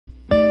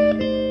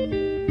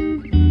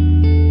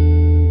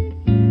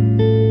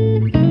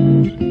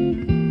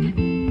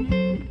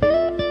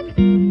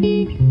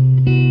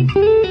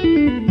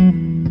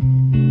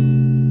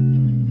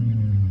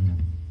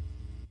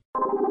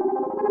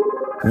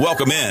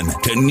Welcome in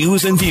to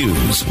News and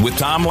Views with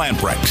Tom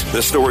Lamprecht.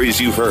 The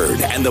stories you've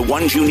heard and the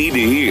ones you need to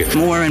hear.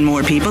 More and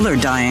more people are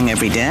dying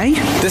every day.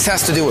 This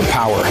has to do with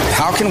power.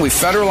 How can we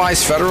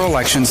federalize federal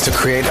elections to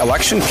create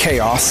election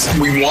chaos?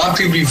 We want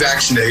to be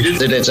vaccinated.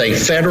 That it's a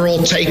federal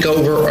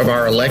takeover of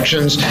our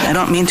elections. I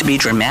don't mean to be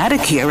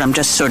dramatic here. I'm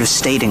just sort of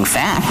stating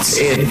facts.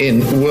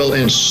 It will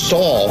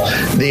install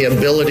the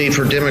ability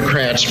for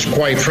Democrats,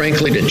 quite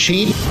frankly, to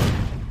cheat.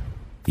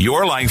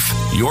 Your life,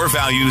 your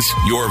values,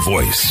 your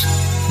voice.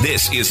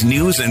 This is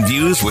News and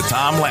Views with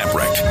Tom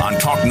Lamprecht on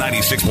Talk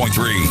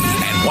 96.3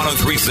 and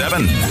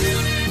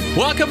 103.7.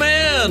 Welcome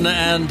in,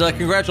 and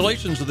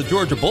congratulations to the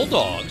Georgia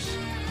Bulldogs.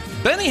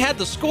 Benny had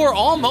the score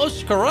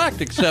almost correct,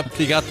 except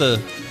he got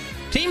the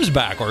teams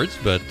backwards.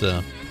 But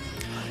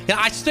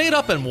I stayed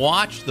up and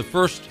watched the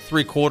first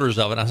three quarters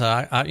of it. I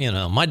said,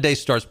 my day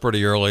starts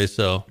pretty early,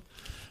 so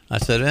I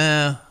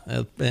said,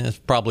 it's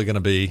probably going to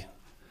be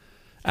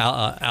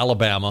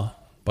Alabama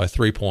by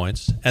 3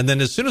 points. And then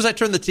as soon as I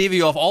turned the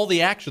TV off, all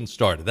the action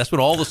started. That's when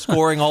all the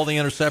scoring, all the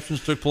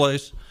interceptions took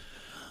place.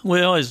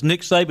 Well, as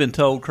Nick Saban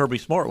told Kirby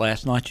Smart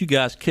last night, you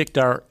guys kicked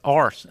our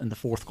arse in the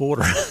fourth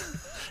quarter.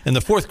 In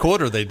the fourth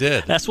quarter, they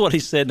did. That's what he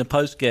said in the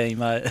postgame.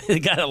 They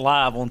got it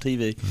live on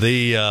TV.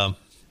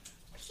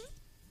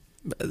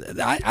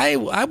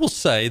 I will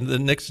say that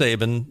Nick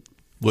Saban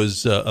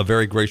was a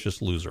very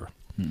gracious loser.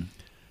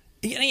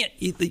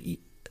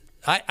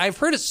 I've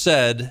heard it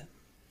said,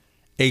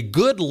 a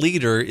good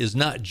leader is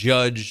not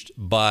judged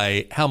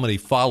by how many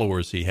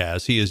followers he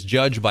has. He is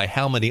judged by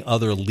how many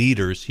other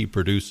leaders he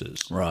produces.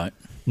 Right.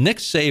 Nick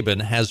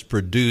Saban has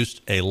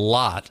produced a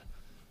lot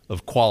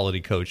of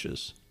quality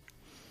coaches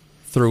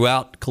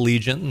throughout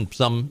collegiate and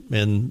some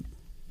in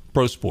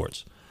pro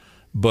sports.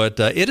 But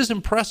it is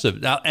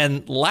impressive. Now,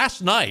 and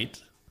last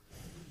night,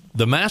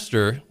 the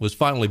master was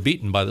finally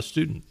beaten by the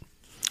student.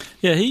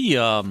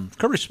 Yeah,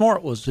 Kirby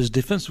Smart was his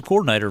defensive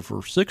coordinator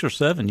for 6 or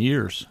 7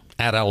 years.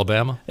 At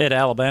Alabama? At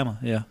Alabama,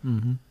 yeah.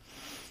 Mm-hmm.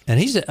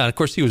 And of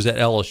course, he was at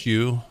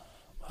LSU.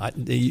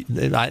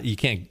 You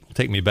can't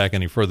take me back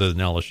any further than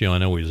LSU. I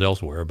know he was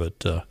elsewhere,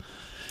 but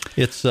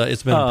it's been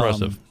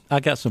impressive. I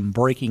got some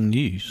breaking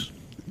news.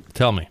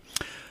 Tell me.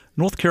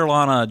 North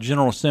Carolina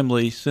General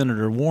Assembly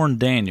Senator Warren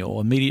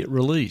Daniel, immediate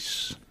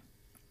release.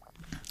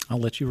 I'll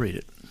let you read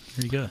it.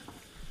 Here you go.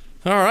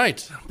 All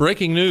right.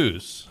 Breaking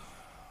news.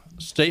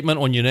 Statement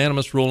on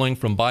unanimous ruling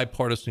from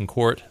bipartisan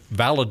court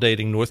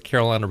validating North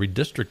Carolina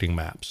redistricting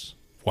maps.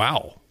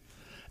 Wow.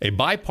 A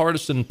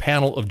bipartisan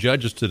panel of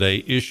judges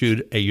today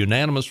issued a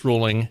unanimous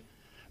ruling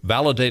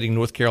validating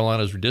North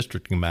Carolina's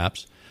redistricting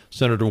maps.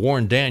 Senator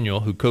Warren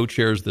Daniel, who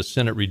co-chairs the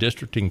Senate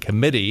Redistricting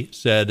Committee,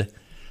 said,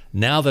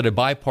 now that a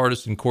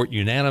bipartisan court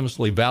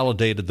unanimously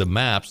validated the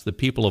maps, the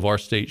people of our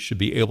state should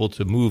be able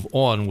to move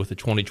on with the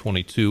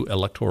 2022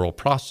 electoral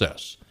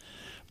process.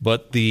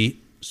 But the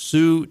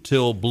Sue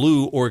Till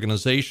Blue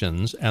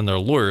organizations and their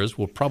lawyers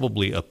will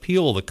probably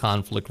appeal the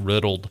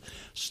conflict-riddled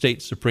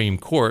state Supreme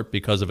Court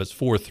because of its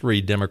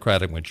 4-3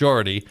 Democratic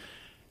majority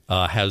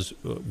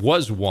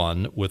was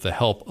won with the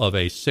help of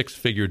a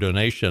six-figure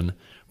donation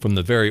from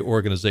the very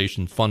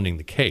organization funding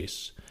the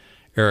case.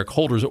 Eric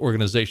Holder's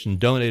organization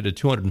donated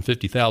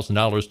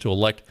 $250,000 to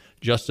elect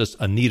Justice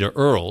Anita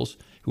Earls,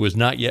 who has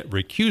not yet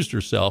recused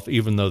herself,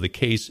 even though the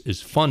case is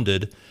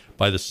funded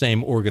by the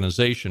same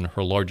organization,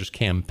 her largest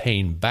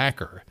campaign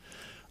backer.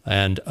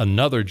 And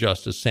another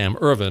Justice, Sam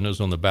Ervin,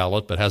 is on the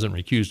ballot but hasn't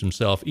recused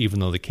himself, even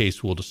though the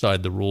case will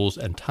decide the rules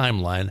and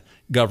timeline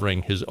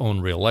governing his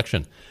own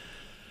reelection.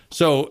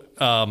 So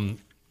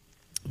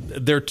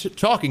they're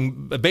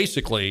talking,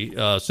 basically,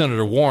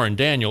 Senator Warren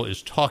Daniel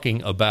is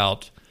talking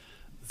about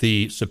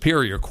the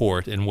Superior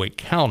Court in Wake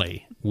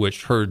County,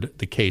 which heard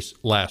the case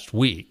last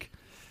week.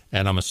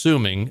 And I'm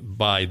assuming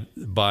by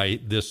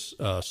this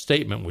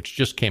statement, which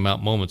just came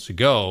out moments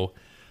ago,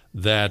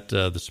 that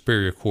the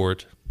Superior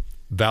Court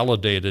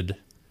validated,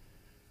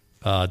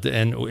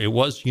 and it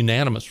was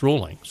unanimous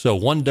ruling. So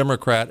one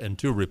Democrat and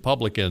two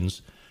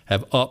Republicans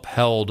have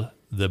upheld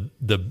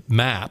the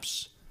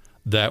maps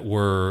that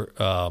were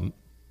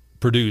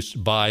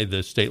produced by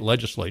the state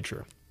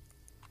legislature.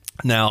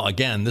 Now,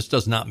 again, this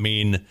does not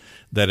mean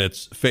that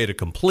it's fait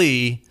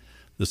accompli.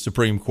 The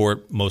Supreme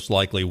Court most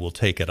likely will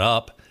take it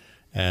up.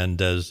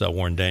 And as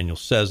Warren Daniel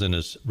says in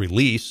his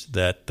release,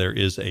 that there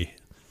is a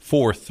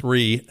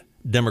 4-3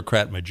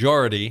 Democrat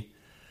majority.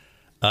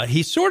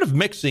 He's sort of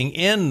mixing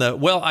in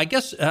I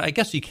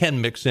guess you can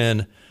mix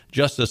in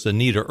Justice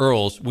Anita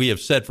Earls. We have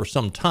said for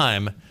some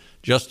time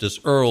Justice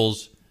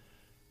Earls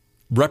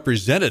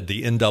represented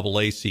the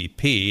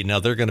NAACP. Now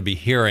they're going to be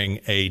hearing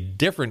a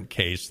different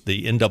case,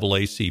 the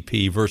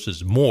NAACP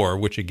versus Moore,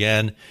 which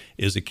again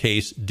is a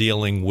case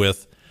dealing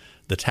with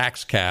the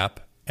tax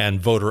cap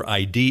and voter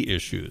ID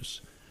issues.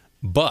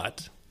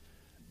 But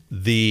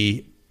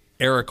the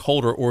Eric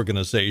Holder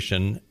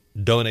organization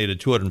donated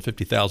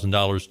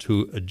 $250,000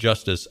 to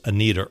Justice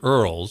Anita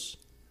Earls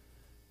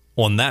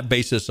on that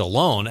basis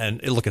alone.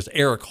 And look, it's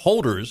Eric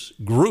Holder's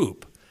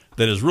group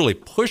that is really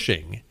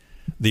pushing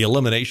the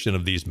elimination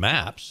of these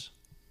maps.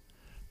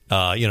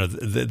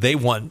 They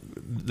want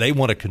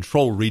to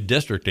control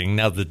redistricting.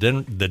 Now the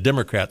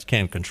Democrats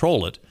can't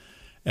control it,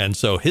 and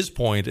so his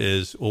point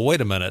is, well,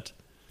 wait a minute.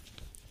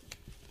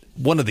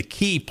 One of the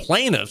key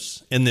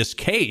plaintiffs in this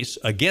case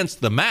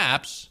against the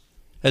maps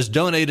has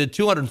donated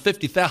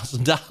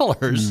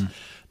 $250,000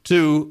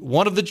 to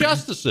one of the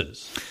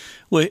justices.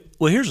 Well,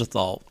 here's a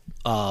thought.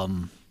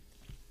 As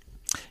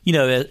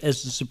the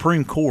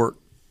Supreme Court,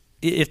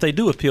 if they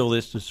do appeal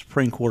this to the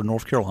Supreme Court of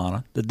North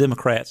Carolina, the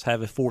Democrats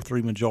have a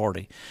 4-3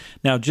 majority.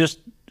 Now, just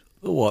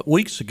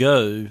weeks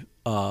ago,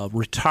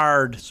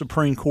 retired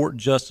Supreme Court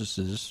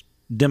justices,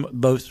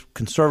 both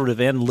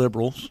conservative and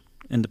liberals,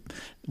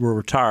 were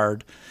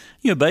retired.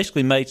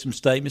 Basically made some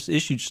statements,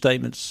 issued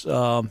statements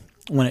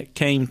when it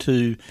came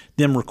to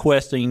them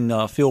requesting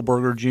Phil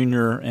Berger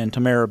Jr. and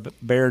Tamara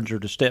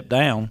Behringer to step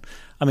down.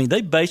 I mean,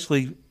 they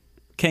basically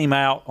came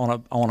out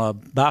on a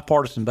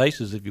bipartisan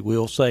basis, if you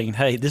will, saying,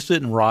 "Hey, this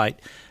isn't right."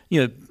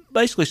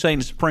 Basically saying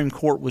the Supreme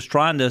Court was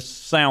trying to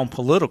sound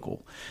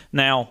political.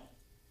 Now,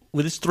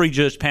 with this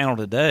 3-judge panel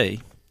today,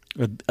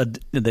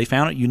 they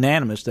found it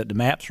unanimous that the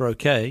maps are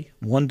okay.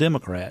 One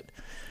Democrat.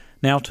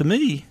 Now, to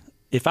me,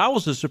 if I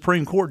was a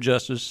Supreme Court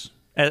justice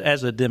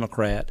as a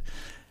Democrat,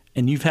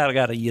 and you've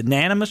got a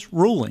unanimous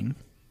ruling,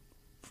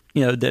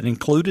 that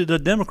included a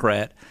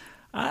Democrat,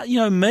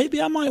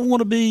 maybe I might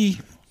want to be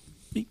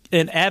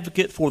an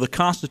advocate for the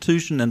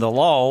Constitution and the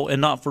law, and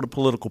not for the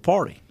political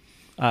party.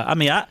 I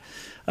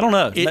don't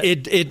know.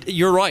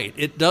 You're right.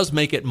 It does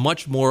make it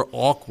much more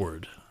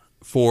awkward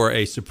for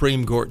a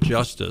Supreme Court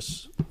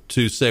justice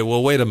to say,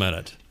 "Well, wait a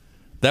minute,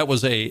 that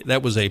was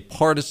a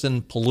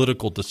partisan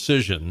political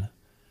decision."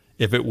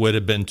 If it would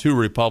have been two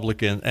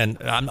Republican, and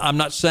I'm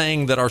not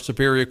saying that our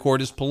Superior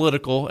Court is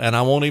political, and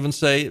I won't even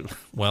say,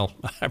 well,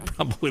 I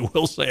probably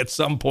will say at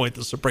some point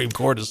the Supreme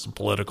Court is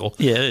political.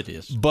 Yeah, it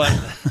is.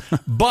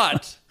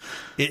 But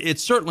it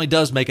certainly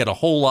does make it a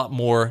whole lot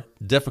more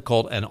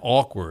difficult and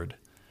awkward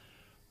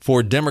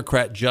for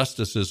Democrat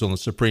justices on the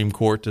Supreme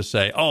Court to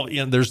say, "Oh,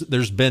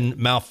 there's been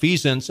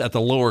malfeasance at the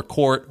lower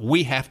court.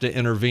 We have to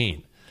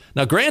intervene."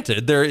 Now,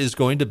 granted, there is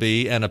going to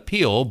be an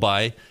appeal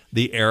by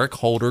the Eric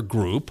Holder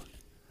Group.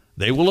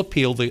 They will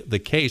appeal the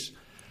case,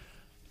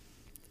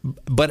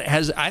 but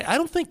I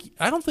don't think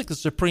the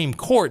Supreme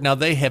Court. Now,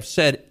 they have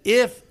said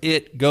if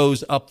it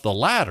goes up the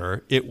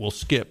ladder, it will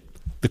skip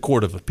the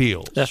Court of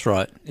Appeals. That's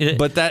right.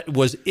 But that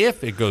was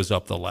if it goes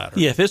up the ladder.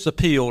 Yeah, if it's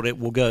appealed, it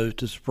will go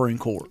to Supreme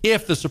Court.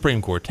 If the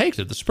Supreme Court takes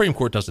it, the Supreme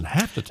Court doesn't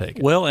have to take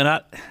it. Well, and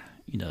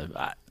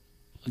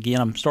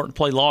again, I'm starting to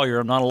play lawyer.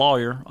 I'm not a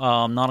lawyer.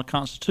 I'm not a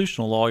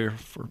constitutional lawyer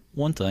for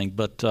one thing,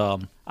 but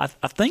I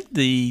think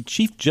the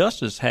Chief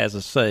Justice has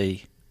a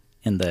say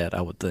in that, I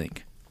would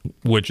think.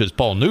 Which is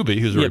Paul Newby,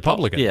 who's a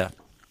Republican.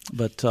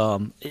 But I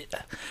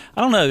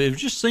don't know. It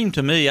just seemed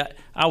to me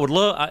I would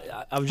love.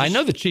 I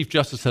know the Chief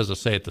Justice has a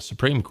say at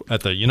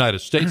the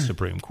United States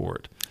Supreme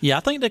Court. Yeah, I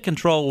think they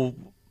control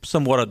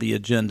somewhat of the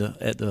agenda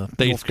at the.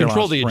 They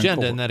control the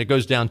agenda, and that it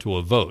goes down to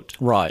a vote.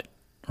 Right.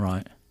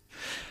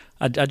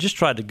 I just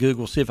tried to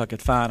Google, see if I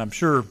could find. I'm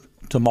sure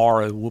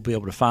tomorrow we'll be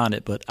able to find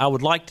it, but I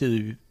would like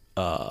to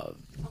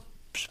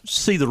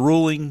see the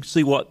ruling,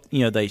 see what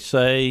they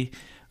say.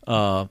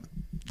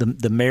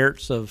 The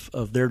merits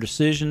of their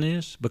decision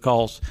is,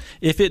 because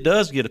if it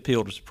does get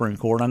appealed to the Supreme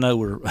Court, I know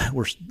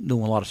we're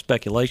doing a lot of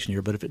speculation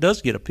here, but if it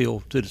does get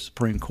appealed to the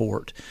Supreme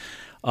Court,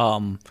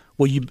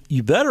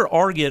 you better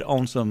argue it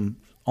on some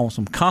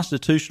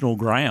constitutional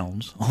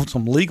grounds, on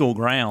some legal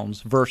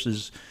grounds,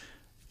 versus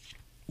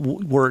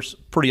where it's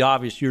pretty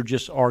obvious you're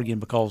just arguing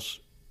because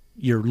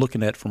you're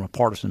looking at it from a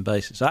partisan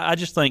basis. I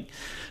just think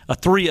a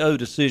 3-0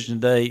 decision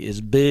today is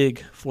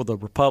big for the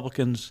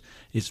Republicans.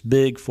 It's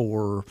big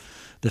for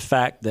the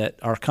fact that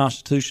our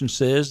Constitution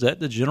says that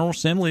the General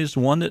Assembly is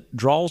the one that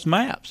draws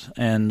maps.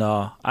 And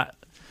I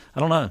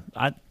don't know.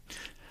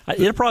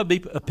 It'll probably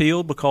be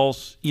appealed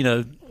because,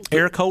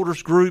 Eric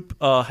Holder's group,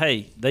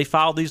 they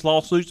filed these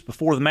lawsuits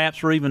before the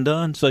maps are even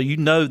done. So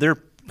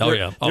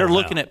they're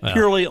looking at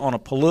purely on a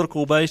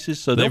political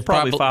basis, so they'll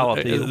probably file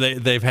appeal.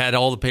 They've had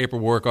all the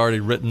paperwork already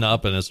written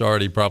up, and it's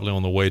already probably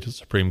on the way to the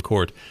Supreme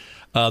Court.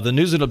 The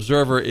News and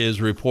Observer is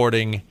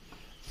reporting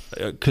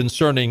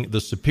concerning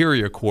the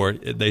Superior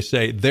Court. They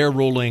say their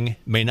ruling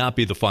may not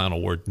be the final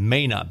word.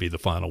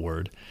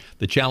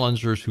 The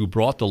challengers who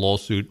brought the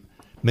lawsuit,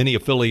 many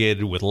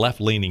affiliated with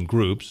left-leaning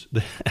groups,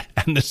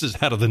 and this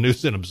is out of the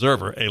News and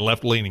Observer, a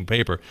left-leaning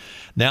paper,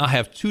 now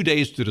have 2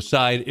 days to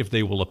decide if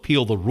they will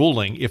appeal the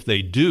ruling. If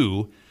they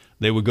do,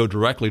 they would go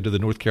directly to the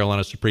North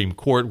Carolina Supreme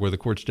Court, where the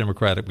court's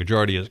Democratic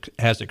majority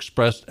has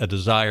expressed a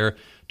desire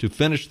to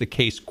finish the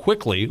case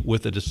quickly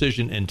with a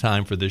decision in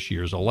time for this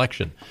year's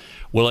election.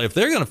 Well, if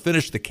they're going to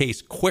finish the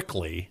case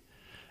quickly,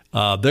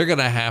 they're going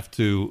to have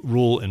to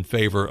rule in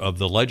favor of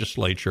the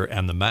legislature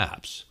and the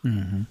maps.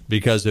 Mm-hmm.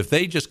 Because if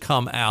they just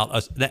come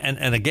out,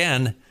 and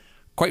again,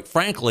 quite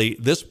frankly,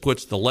 this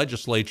puts the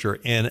legislature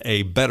in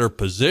a better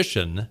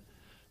position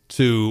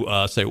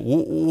to say,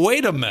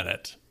 wait a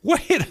minute.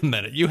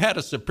 You had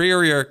a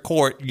Superior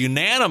Court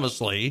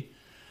unanimously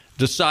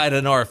decide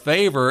in our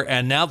favor,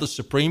 and now the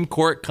Supreme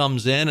Court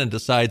comes in and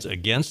decides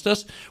against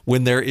us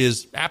when there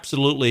is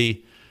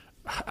absolutely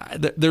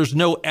there's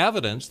no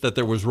evidence that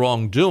there was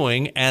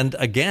wrongdoing. And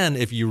again,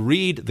 if you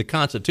read the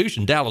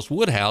Constitution, Dallas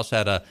Woodhouse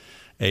had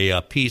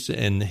a piece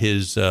in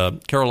his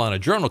Carolina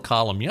Journal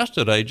column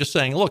yesterday just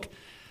saying, look,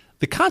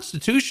 the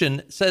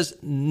Constitution says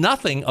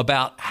nothing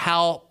about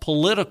how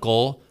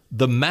political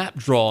the map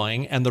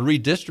drawing and the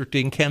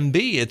redistricting can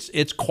be.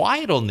 It's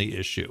quiet on the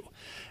issue.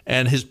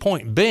 And his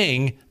point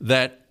being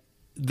that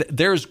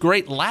there's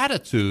great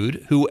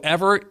latitude,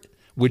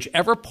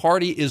 whichever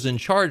party is in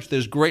charge,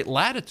 there's great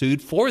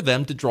latitude for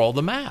them to draw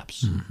the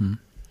maps. Mm-hmm.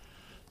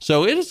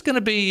 So it is going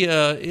to be,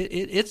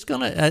 it's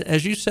going to,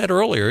 as you said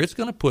earlier, it's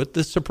going to put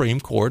the Supreme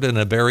Court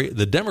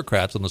the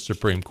Democrats on the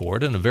Supreme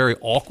Court in a very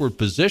awkward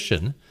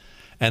position,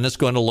 and it's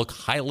going to look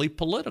highly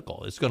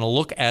political. It's going to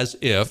look as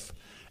if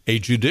a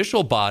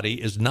judicial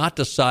body is not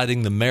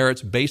deciding the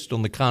merits based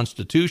on the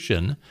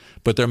Constitution,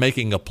 but they're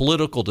making a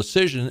political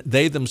decision.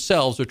 They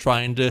themselves are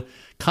trying to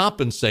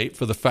compensate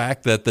for the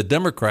fact that the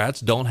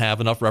Democrats don't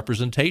have enough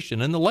representation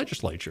in the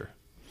legislature.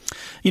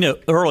 You know,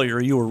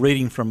 earlier you were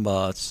reading from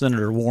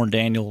Senator Warren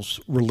Daniels'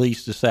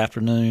 release this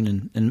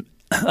afternoon and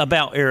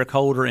about Eric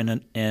Holder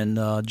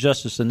and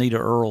Justice Anita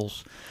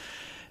Earls.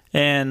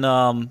 And,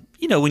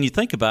 you know, when you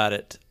think about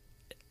it,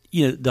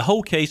 you know, the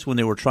whole case when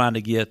they were trying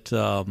to get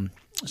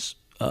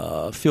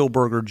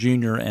Philberger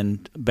Jr.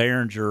 and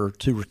Behringer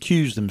to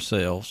recuse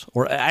themselves,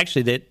 or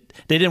actually they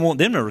didn't want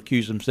them to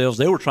recuse themselves.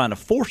 They were trying to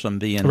force them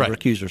to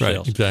recuse themselves.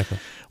 Right, exactly.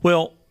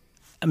 Well,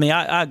 I mean,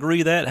 I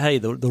agree that, hey,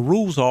 the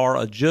rules are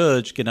a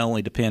judge can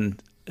only make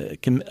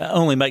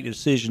the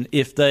decision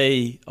if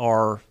they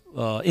are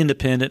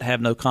independent,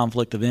 have no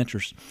conflict of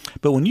interest.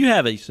 But when you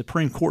have a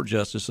Supreme Court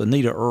Justice,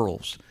 Anita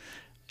Earls,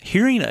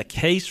 hearing a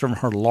case from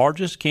her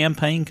largest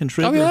campaign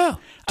contributor. Oh,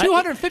 yeah.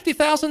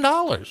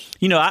 $250,000.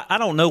 You know, I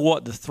don't know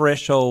what the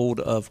threshold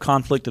of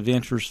conflict of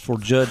interest for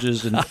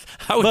judges. And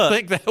I would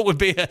think that would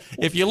be,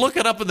 if you look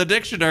it up in the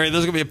dictionary,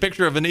 there's going to be a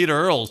picture of Anita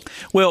Earls.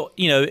 Well,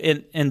 you know,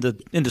 in the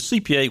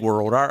CPA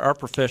world, our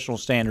professional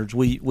standards,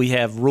 we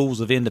have rules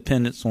of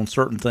independence on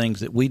certain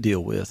things that we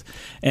deal with.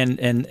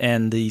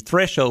 And the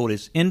threshold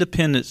is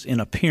independence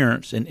in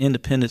appearance and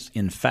independence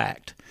in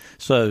fact.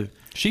 So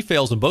she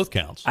fails in both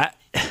counts.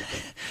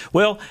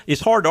 Well,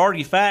 it's hard to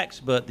argue facts,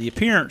 but the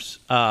appearance,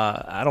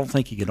 I don't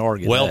think you can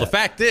argue Well, that. The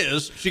fact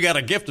is, she got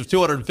a gift of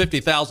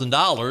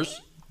 $250,000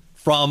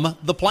 from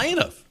the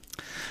plaintiff.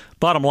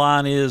 Bottom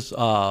line is,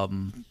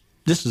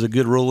 this is a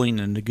good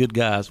ruling, and the good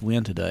guys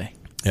win today.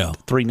 Yeah,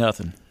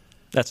 3-0.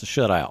 That's a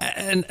shutout.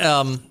 And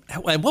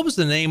what was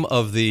the name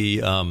of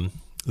the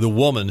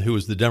woman who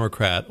was the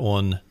Democrat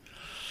on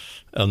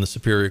the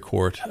Superior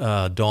Court?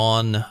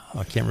 Dawn,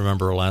 I can't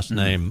remember her last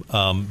name,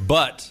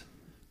 but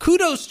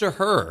kudos to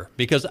her,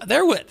 because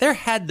there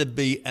had to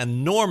be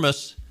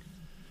enormous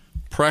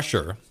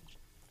pressure,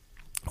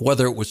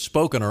 whether it was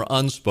spoken or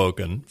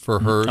unspoken,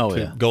 for her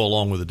to go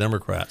along with the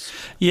Democrats.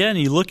 Yeah, and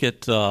you look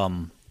at,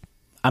 when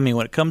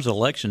it comes to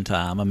election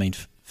time,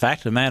 fact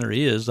of the matter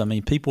is,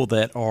 people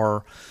that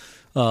are,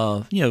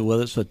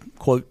 whether it's a,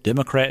 quote,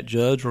 Democrat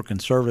judge or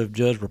conservative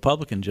judge,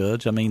 Republican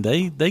judge,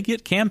 they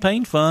get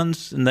campaign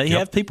funds and they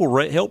have people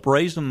help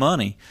raise them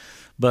money.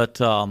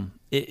 But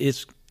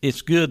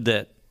it's good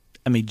that,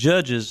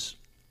 judges,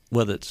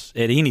 whether it's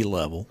at any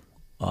level,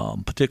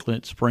 particularly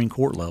at the Supreme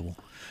Court level,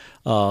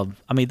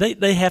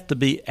 they have to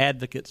be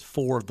advocates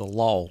for the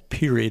law,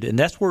 period, and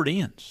that's where it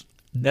ends.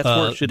 That's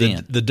where it should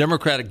end. The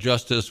Democratic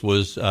justice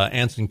was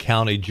Anson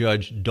County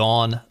Judge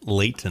Dawn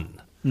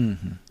Layton.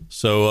 Mm-hmm.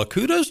 So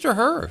kudos to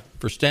her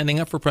for standing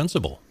up for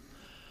principle.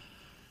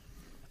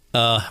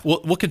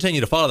 We'll continue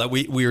to follow that.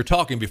 We were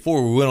talking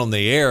before we went on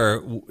the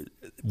air.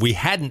 We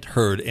hadn't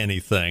heard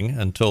anything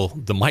until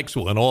the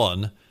mics went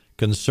on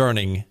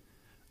concerning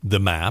the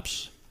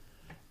maps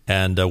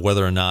and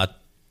whether or not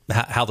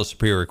how the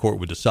Superior Court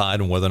would decide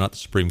and whether or not the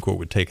Supreme Court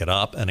would take it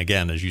up. And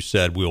again, as you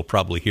said, we'll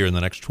probably hear in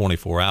the next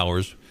 24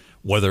 hours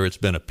whether it's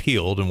been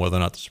appealed and whether or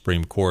not the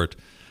Supreme Court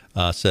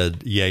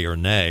said yay or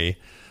nay.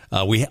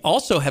 We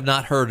also have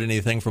not heard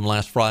anything from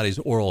last Friday's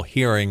oral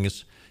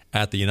hearings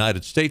at the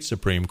United States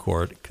Supreme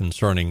Court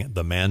concerning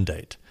the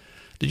mandate.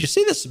 Did you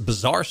see this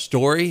bizarre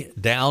story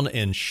down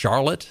in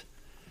Charlotte?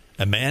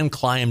 A man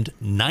climbed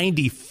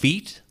 90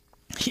 feet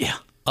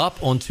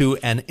up onto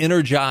an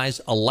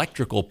Energize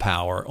electrical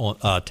power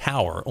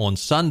tower on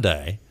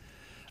Sunday.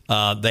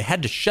 They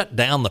had to shut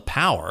down the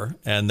power,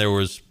 and there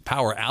was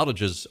power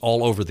outages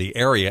all over the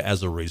area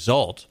as a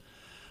result.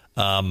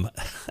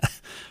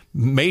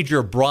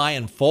 Major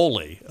Brian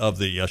Foley of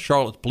the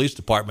Charlotte Police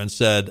Department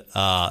said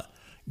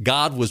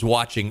God was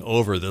watching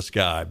over this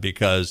guy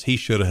because he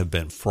should have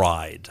been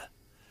fried.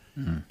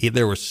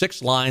 There were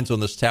 6 lines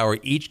on this tower,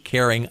 each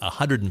carrying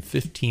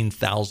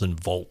 115,000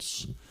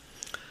 volts.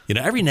 You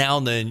know, every now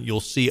and then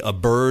you'll see a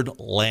bird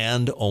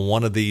land on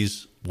one of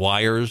these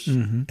wires,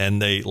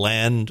 and they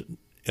land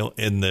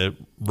in the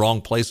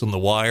wrong place on the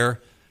wire,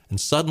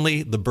 and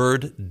suddenly the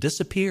bird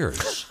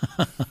disappears.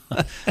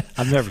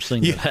 I've never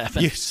seen that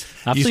happen.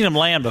 I've seen them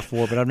land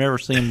before, but I've never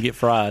seen them get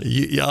fried.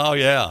 Oh,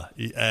 yeah.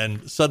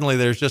 And suddenly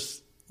there's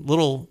just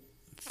little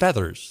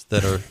feathers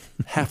that are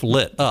half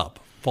lit up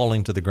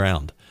falling to the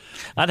ground.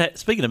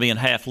 Speaking of being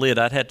half lit,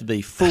 I'd have to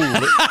be full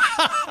lit.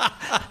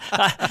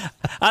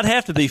 I'd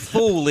have to be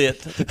full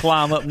lit to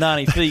climb up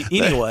 90 feet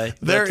anyway.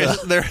 There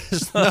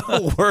is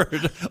no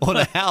word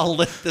on how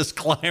lit this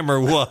climber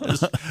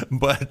was.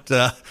 But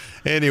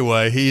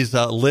anyway, he's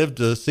lived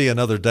to see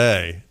another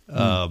day.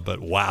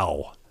 But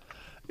wow.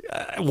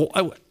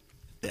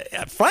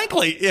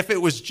 Frankly, if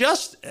it was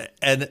just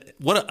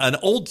an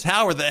old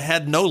tower that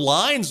had no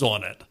lines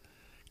on it,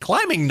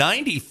 climbing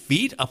 90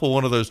 feet up on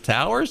one of those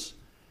towers,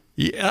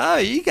 yeah,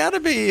 you got to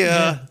be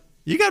a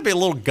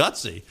little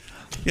gutsy.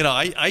 You know,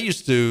 I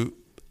used to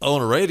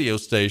own a radio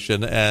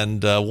station,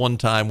 and one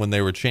time when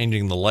they were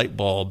changing the light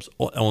bulbs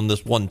on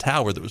this one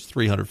tower that was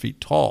 300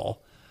 feet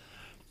tall,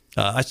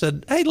 I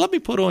said, "Hey, let me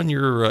put on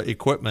your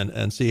equipment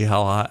and see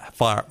how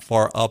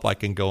far up I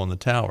can go on the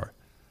tower."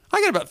 I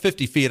got about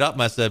 50 feet up,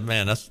 and I said,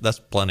 "Man, that's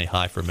plenty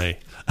high for me."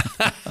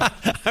 I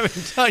mean,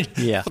 telling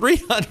you,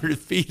 300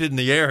 feet in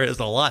the air is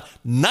a lot.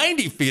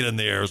 90 feet in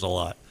the air is a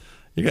lot.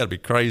 You got to be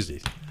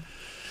crazy.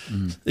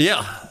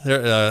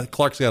 Yeah,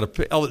 Clark's got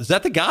a. Oh, is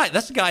that the guy?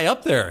 That's the guy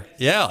up there.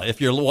 Yeah, if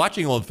you're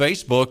watching on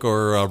Facebook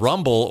or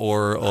Rumble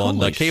or on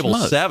Cable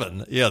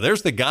 7, yeah,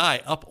 there's the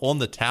guy up on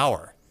the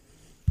tower.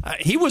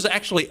 He was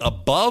actually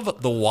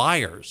above the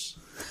wires.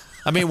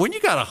 I mean, when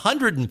you got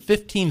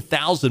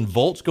 115,000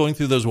 volts going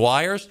through those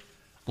wires,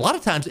 a lot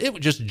of times it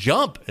would just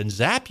jump and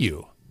zap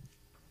you.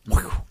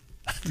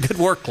 Good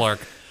work, Clark.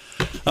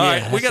 All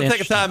right, we got to take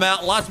a time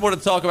out. Lots more to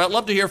talk about.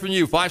 Love to hear from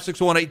you.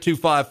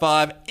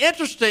 561-8255.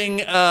 Interesting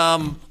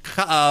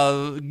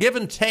give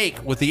and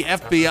take with the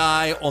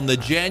FBI on the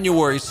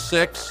January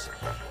 6th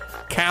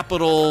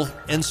Capitol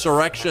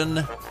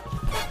insurrection.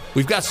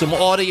 We've got some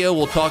audio.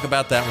 We'll talk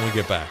about that when we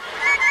get back.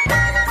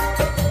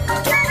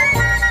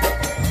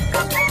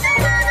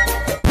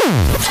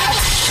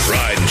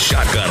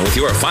 Shotgun with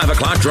your 5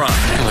 o'clock drive.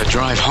 Well, the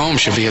drive home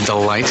should be a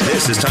delight.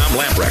 This is Tom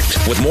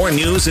Lamprecht with more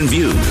news and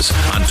views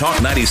on Talk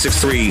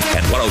 96.3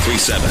 and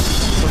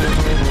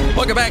 103.7.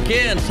 Welcome back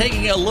in.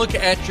 Taking a look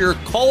at your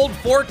cold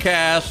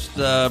forecast.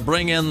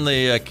 Bring in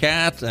the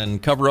cat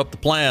and cover up the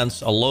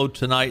plants. A low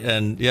tonight.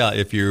 And, yeah,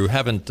 if you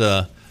haven't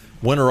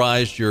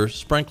winterized your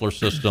sprinkler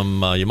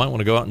system, you might want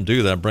to go out and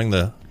do that. Bring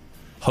the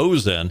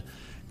hose in.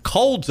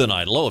 Cold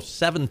tonight, low of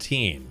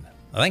 17.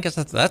 I think it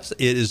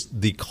is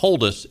the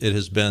coldest it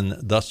has been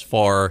thus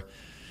far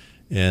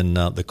in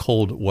the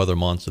cold weather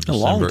months of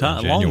December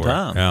and January.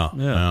 Long time.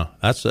 Yeah.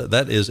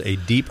 That is a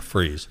deep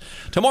freeze.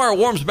 Tomorrow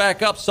warms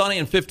back up, sunny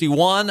and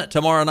 51.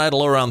 Tomorrow night, a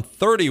low around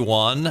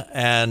 31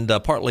 and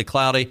partly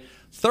cloudy.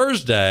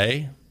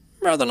 Thursday,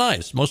 rather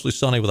nice, mostly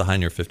sunny with a high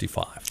near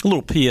 55. A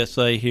little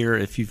PSA here: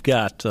 if you've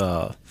got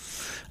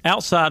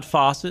outside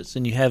faucets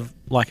and you have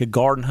like a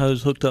garden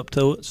hose hooked up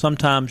to it,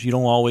 sometimes you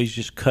don't always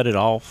just cut it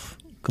off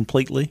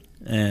completely.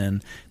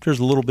 And if there's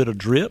a little bit of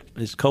drip,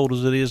 as cold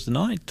as it is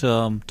tonight,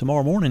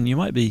 tomorrow morning you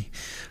might be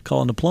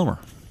calling the plumber.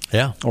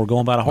 Yeah. Or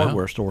going by a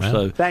hardware store. Yeah.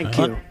 So Thank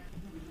you.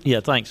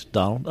 Yeah, thanks,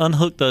 Donald.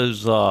 Unhook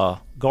those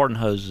garden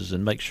hoses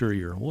and make sure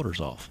your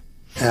water's off.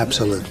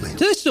 Absolutely.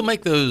 Do they still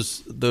make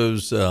those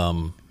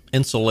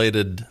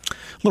insulated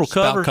little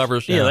spout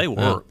covers? Yeah, they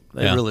work.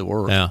 They really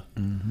work. Yeah.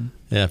 Mm-hmm.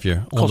 Yeah, if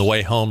you're on the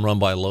way home, run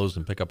by Lowe's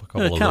and pick up a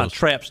couple of those. It kind of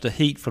traps the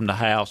heat from the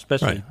house,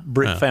 especially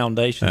brick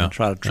foundation, and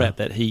try to trap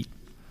that heat.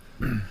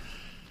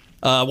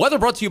 Weather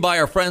brought to you by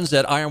our friends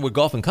at Ironwood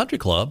Golf and Country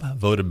Club,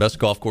 voted best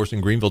golf course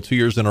in Greenville 2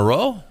 years in a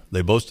row.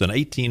 They boast an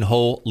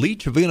 18-hole Lee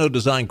Trevino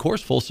designed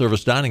course,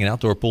 full-service dining and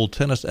outdoor pool,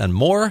 tennis, and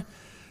more.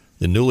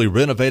 The newly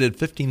renovated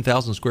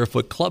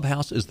 15,000-square-foot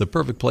clubhouse is the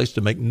perfect place to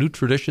make new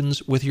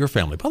traditions with your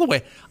family. By the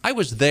way, I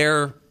was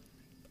there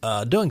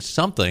doing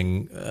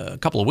something a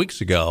couple of weeks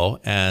ago,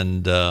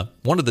 and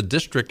one of the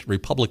district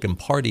Republican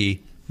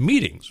Party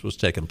meetings was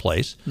taking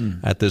place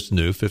at this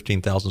new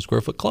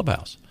 15,000-square-foot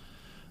clubhouse.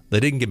 They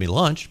didn't give me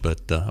lunch,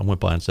 but I went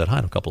by and said hi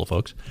to a couple of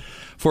folks.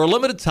 For a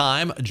limited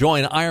time,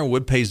 join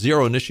Ironwood, pay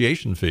zero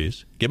initiation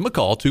fees. Give them a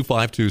call,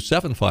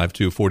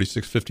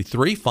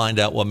 252-752-4653. Find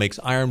out what makes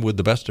Ironwood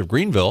the best of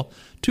Greenville,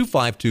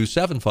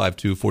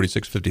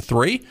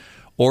 252-752-4653.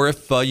 Or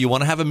if you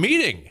want to have a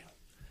meeting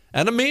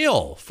and a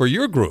meal for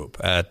your group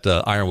at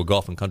Ironwood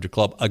Golf and Country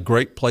Club, a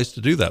great place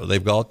to do that.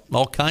 They've got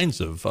all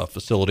kinds of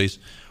facilities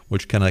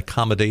which can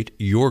accommodate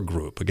your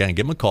group. Again,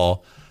 give them a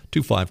call,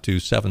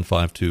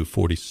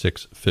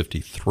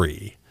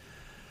 252-752-4653.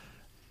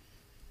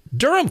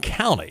 Durham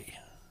County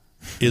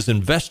is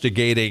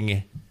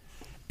investigating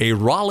a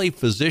Raleigh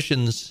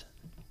physician's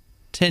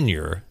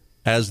tenure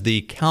as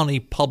the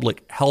county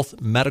public health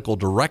medical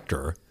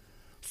director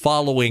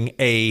following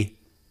a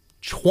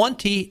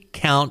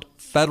 20-count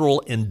federal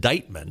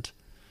indictment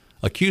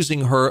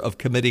accusing her of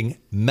committing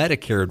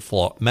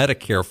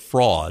Medicare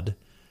fraud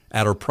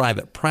at her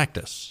private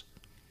practice.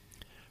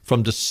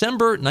 From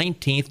December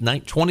 19th,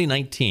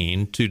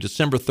 2019 to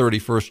December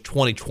 31st,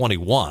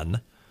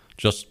 2021,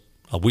 just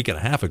a week and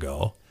a half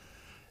ago,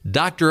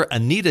 Dr.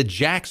 Anita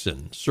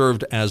Jackson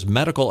served as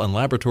medical and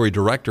laboratory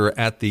director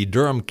at the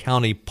Durham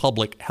County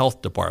Public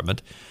Health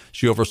Department.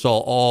 She oversaw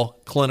all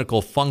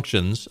clinical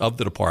functions of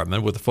the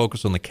department with a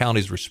focus on the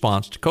county's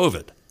response to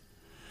COVID.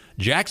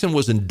 Jackson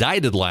was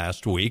indicted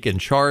last week and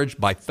charged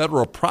by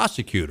federal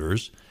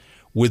prosecutors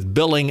with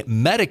billing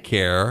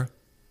Medicare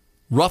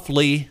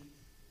roughly,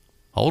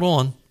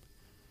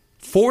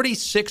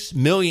 $46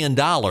 million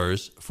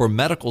for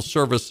medical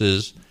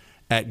services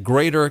at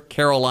Greater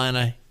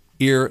Carolina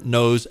Ear,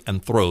 Nose,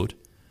 and Throat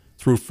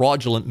through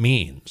fraudulent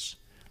means.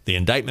 The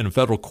indictment in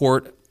federal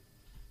court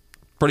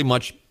pretty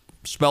much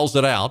spells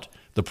it out.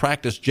 The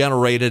practice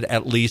generated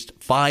at least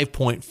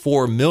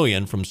 $5.4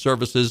 million from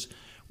services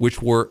which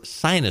were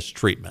sinus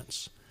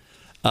treatments.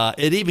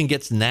 It even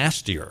gets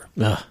nastier.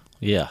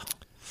 Yeah.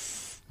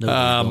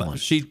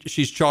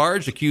 She's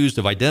charged, accused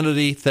of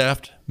identity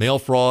theft, mail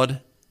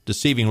fraud,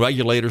 deceiving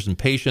regulators and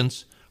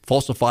patients,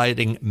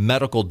 falsifying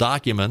medical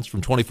documents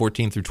from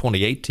 2014 through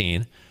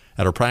 2018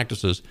 at her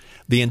practices.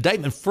 The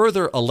indictment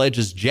further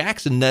alleges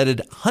Jackson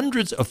netted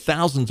hundreds of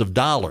thousands of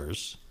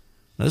dollars,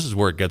 now this is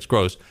where it gets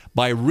gross,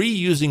 by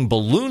reusing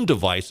balloon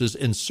devices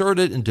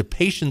inserted into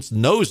patients'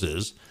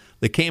 noses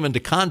that came into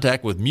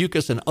contact with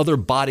mucus and other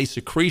body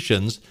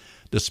secretions,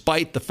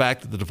 despite the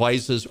fact that the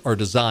devices are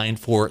designed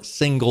for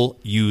single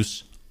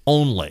use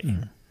only.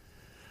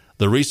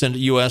 The recent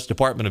U.S.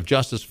 Department of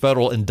Justice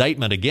federal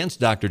indictment against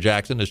Dr.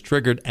 Jackson has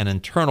triggered an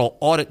internal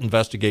audit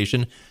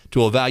investigation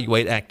to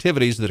evaluate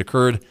activities that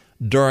occurred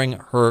during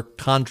her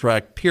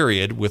contract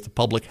period with the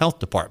Public Health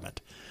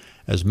Department.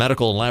 As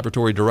medical and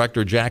laboratory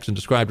director, Jackson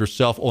described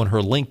herself on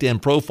her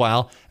LinkedIn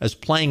profile as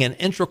playing an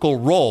integral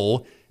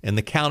role in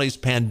the county's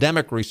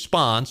pandemic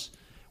response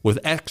with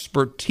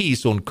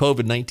expertise on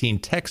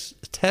COVID-19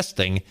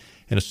 testing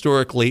in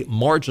historically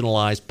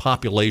marginalized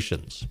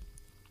populations.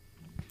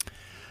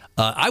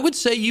 I would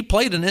say you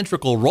played an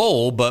integral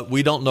role, but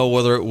we don't know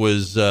whether it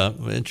was,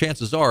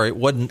 chances are it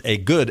wasn't a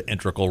good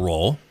integral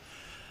role.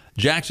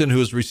 Jackson, who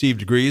has received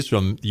degrees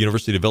from the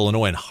University of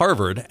Illinois and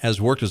Harvard, has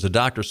worked as a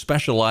doctor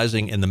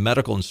specializing in the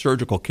medical and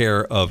surgical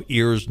care of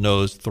ears,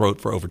 nose,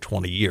 throat for over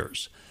 20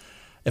 years.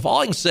 If all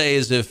I can say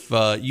is if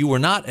you were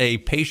not a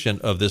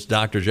patient of this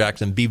Dr.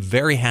 Jackson, be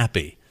very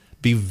happy,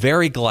 be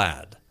very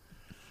glad.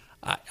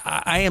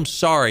 I am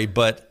sorry,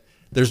 but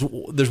there's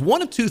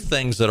one of two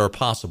things that are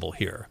possible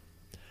here.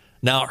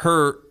 Now,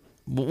 her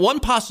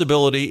one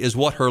possibility is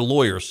what her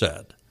lawyer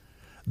said,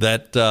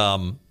 that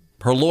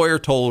her lawyer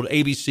told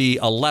ABC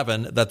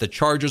 11 that the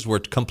charges were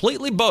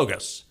completely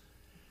bogus,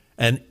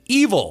 an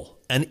evil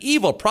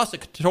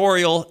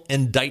prosecutorial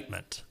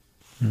indictment.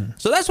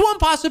 So that's one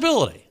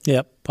possibility.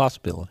 Yep,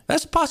 possibility.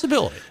 That's a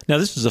possibility. Now,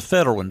 this is a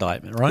federal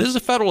indictment, right? This is a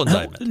federal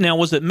indictment. Now,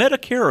 was it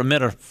Medicare or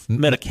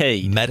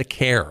Medicaid?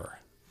 Medicare.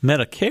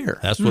 Medicare.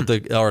 That's what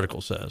the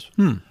article says.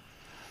 And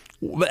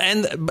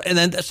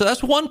then so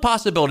that's one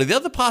possibility. The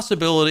other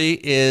possibility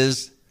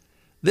is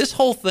this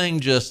whole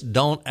thing just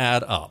don't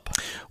add up.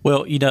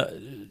 Well,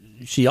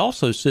 she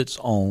also sits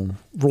on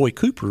Roy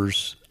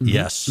Cooper's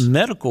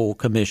medical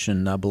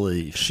commission, I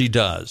believe. She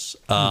does.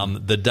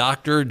 The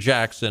Dr.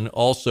 Jackson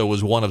also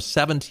was one of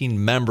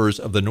 17 members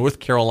of the North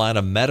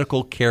Carolina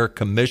Medical Care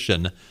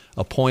Commission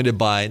appointed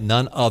by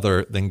none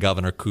other than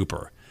Governor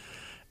Cooper.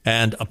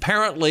 And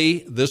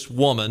apparently this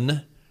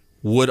woman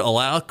would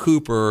allow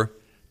Cooper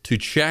to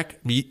check.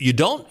 You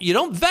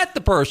don't vet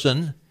the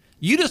person.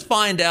 You just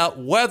find out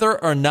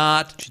whether or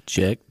not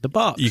check the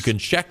box. You can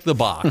check the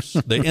box,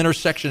 the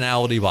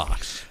intersectionality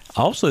box.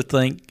 I also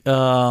think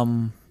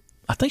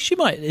I think she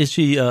might. Is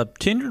she a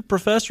tenured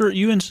professor at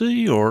UNC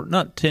or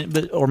not?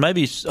 Or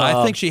maybe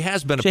I think she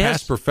has been a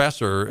past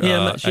professor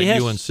at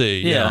UNC.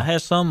 Yeah,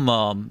 has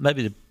some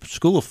maybe the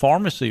School of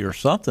Pharmacy or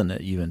something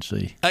at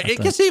UNC. It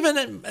gets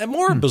even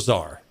more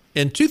bizarre.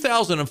 In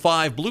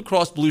 2005, Blue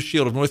Cross Blue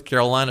Shield of North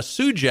Carolina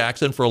sued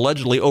Jackson for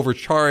allegedly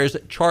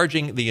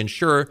charging the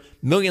insurer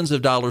millions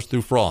of dollars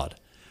through fraud.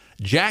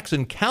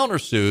 Jackson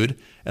countersued,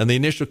 and the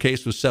initial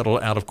case was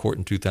settled out of court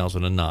in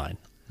 2009.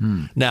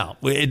 Now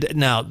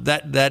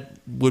that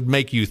would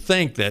make you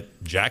think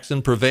that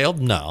Jackson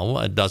prevailed. No,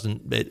 it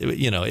doesn't.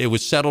 It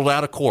was settled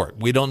out of court.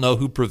 We don't know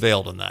who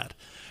prevailed in that.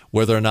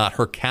 Whether or not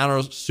her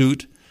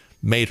countersuit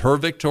made her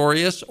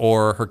victorious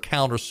or her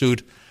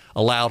countersuit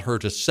allowed her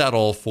to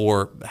settle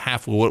for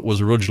half of what was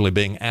originally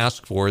being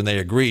asked for, and they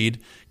agreed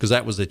because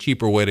that was a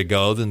cheaper way to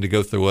go than to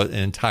go through an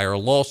entire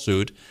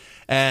lawsuit.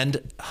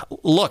 And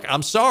look,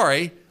 I'm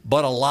sorry,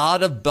 but a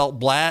lot of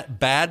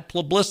bad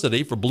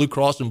publicity for Blue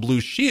Cross and Blue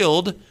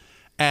Shield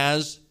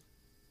as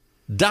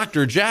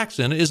Dr.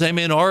 Jackson is a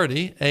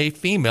minority, a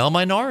female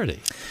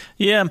minority.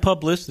 Yeah, and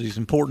publicity is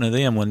important to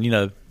them when,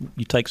 you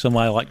take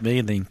somebody like me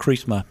and they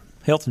increase my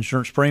health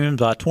insurance premium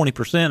by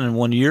 20% in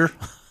 1 year.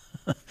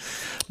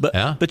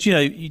 But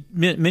you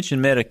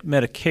mentioned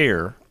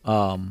Medicare.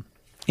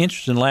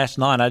 Interesting. Last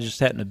night, I just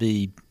happened to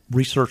be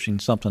researching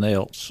something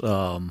else,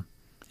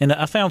 and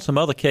I found some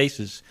other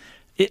cases.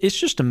 It's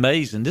just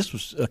amazing. This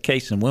was a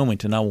case in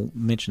Wilmington. I won't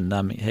mention.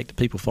 The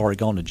people have already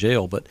gone to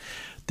jail, but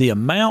the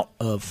amount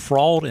of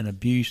fraud and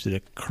abuse that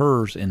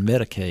occurs in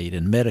Medicaid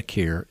and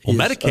Medicare is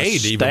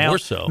Medicaid even more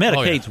so.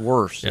 Medicaid's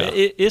worse. Yeah.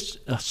 It's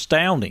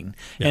astounding.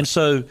 Yeah. And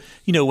so,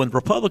 when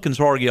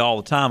Republicans argue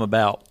all the time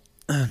about,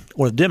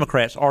 or the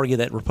Democrats argue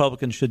that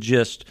Republicans should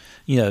just,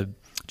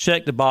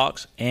 check the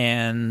box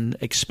and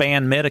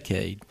expand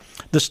Medicaid.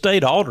 The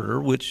state auditor,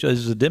 which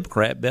is a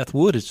Democrat, Beth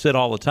Wood, has said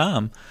all the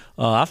time,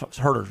 I've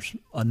heard her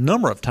a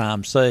number of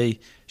times say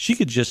she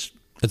could just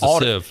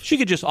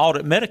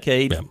audit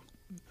Medicaid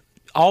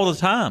all the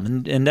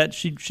time, and that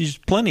she's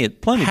plenty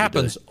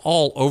happens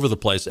all over the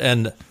place.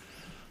 And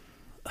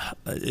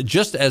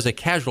just as a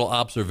casual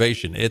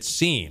observation, it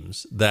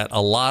seems that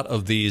a lot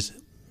of these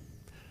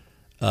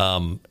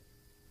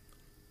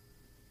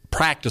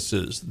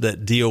practices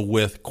that deal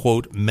with,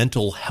 quote,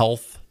 mental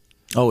health.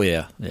 Oh,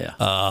 yeah.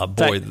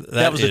 Boy,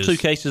 that was the two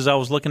cases I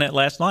was looking at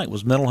last night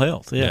was mental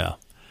health. Yeah.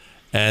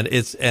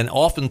 And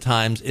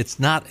oftentimes it's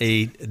not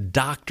a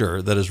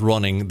doctor that is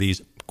running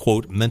these,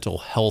 quote, mental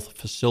health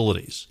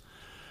facilities.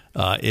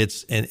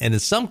 And in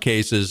some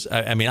cases,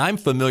 I'm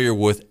familiar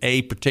with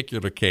a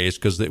particular case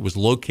because it was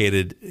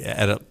located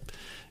and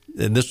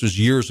this was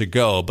years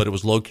ago, but it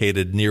was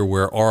located near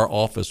where our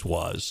office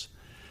was.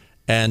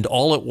 And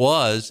all it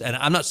was, and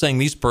I'm not saying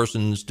these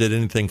persons did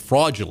anything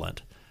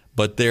fraudulent,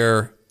 but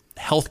their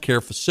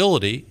healthcare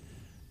facility,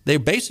 they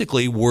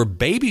basically were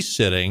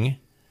babysitting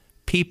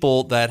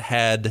people that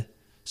had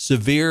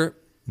severe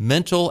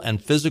mental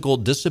and physical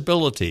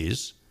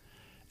disabilities,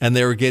 and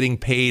they were getting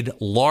paid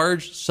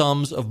large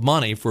sums of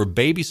money for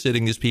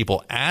babysitting these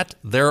people at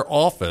their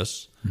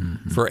office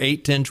for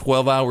 8, 10,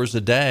 12 hours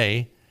a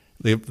day.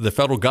 The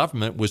federal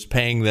government was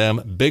paying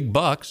them big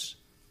bucks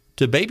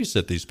to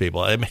babysit these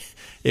people.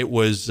 It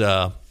was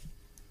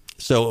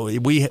so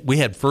we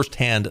had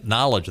firsthand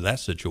knowledge of that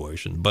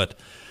situation. But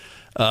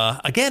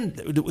again,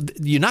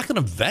 you're not going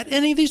to vet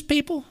any of these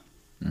people.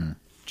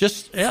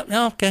 Just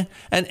okay.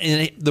 And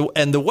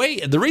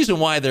the reason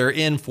why they're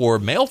in for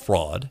mail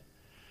fraud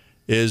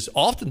is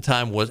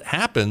oftentimes what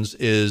happens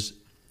is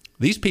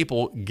these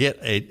people get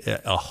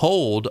a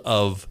hold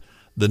of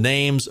the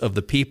names of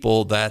the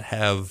people that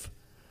have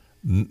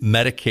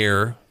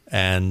Medicare.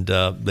 And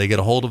they get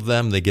a hold of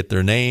them, they get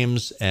their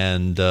names,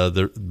 and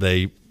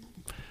they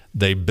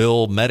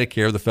bill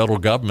Medicare, the federal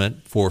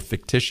government, for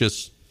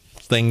fictitious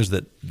things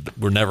that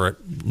were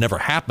never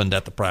happened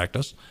at the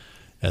practice.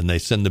 And they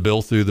send the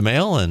bill through the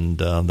mail, and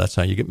that's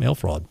how you get mail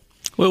fraud.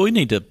 Well, we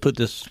need to put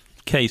this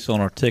case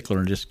on our tickler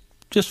and just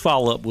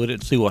follow up with it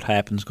and see what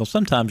happens, because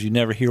sometimes you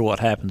never hear what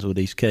happens with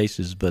these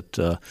cases. But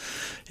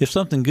if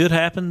something good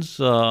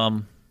happens,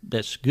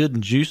 that's good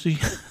and juicy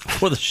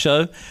for the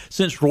show.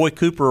 Since Roy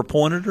Cooper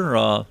appointed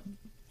her,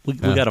 we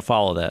got to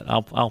follow that.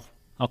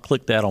 I'll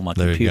click that on my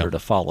computer to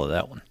follow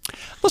that one.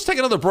 Let's take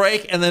another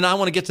break, and then I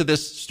want to get to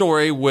this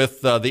story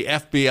with the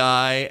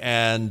FBI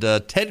and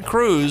Ted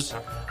Cruz.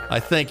 I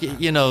think,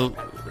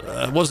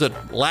 was it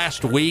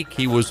last week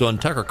he was on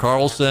Tucker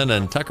Carlson,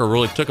 and Tucker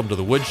really took him to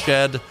the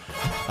woodshed.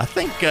 I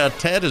think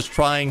Ted is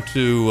trying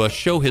to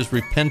show his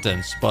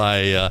repentance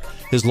by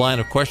his line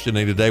of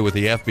questioning today with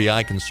the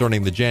FBI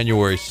concerning the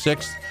January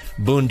 6th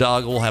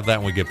boondoggle. We'll have that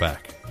when we get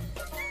back.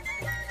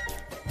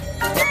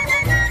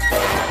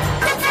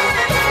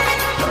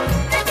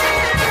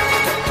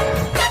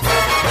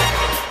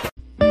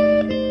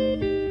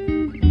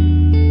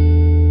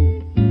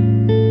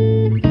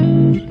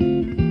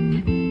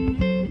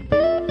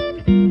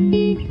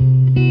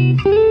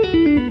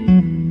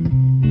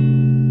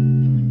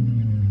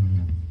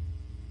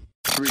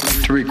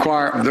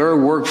 Their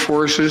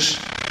workforces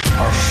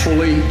are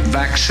fully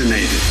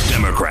vaccinated.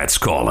 Democrats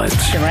call it.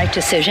 The right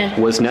decision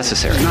was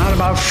necessary. It's not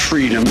about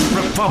freedom.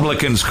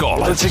 Republicans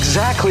call it. It's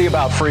exactly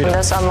about freedom.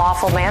 This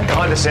unlawful mandate.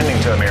 Condescending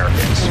to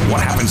Americans.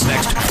 What happens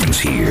next happens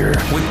here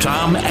with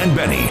Tom and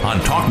Benny on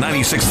Talk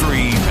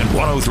 96.3 and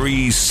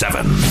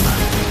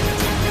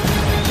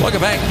 103.7.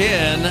 Welcome back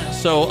in.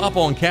 So up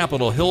on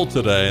Capitol Hill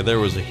today, there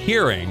was a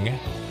hearing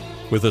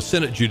with the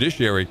Senate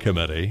Judiciary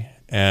Committee,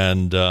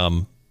 and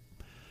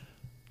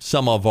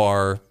some of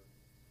our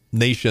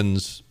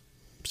nation's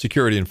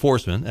security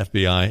enforcement,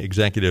 FBI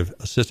Executive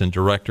Assistant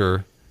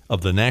Director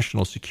of the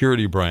National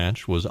Security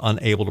Branch, was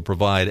unable to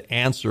provide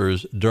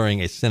answers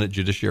during a Senate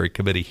Judiciary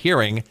Committee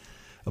hearing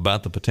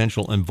about the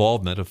potential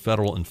involvement of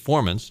federal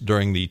informants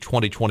during the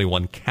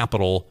 2021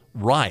 Capitol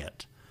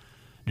riot.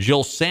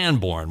 Jill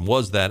Sanborn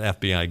was that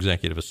FBI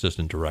Executive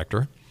Assistant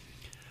Director.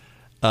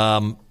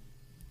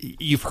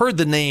 You've heard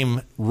the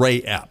name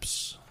Ray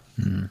Epps.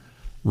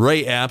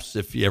 Ray Epps,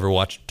 if you ever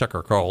watch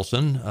Tucker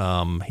Carlson,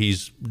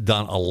 he's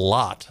done a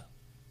lot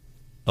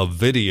of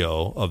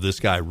video of this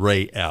guy,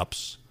 Ray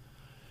Epps,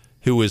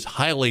 who is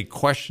highly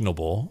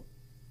questionable.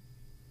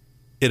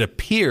 It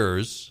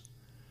appears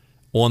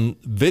on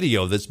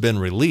video that's been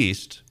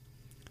released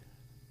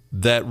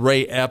that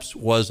Ray Epps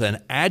was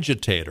an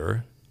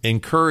agitator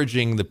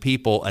encouraging the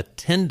people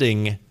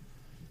attending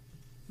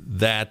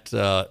that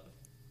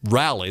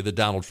rally that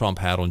Donald Trump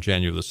had on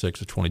January the 6th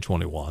of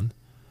 2021.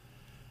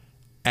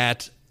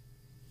 At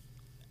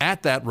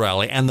that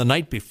rally and the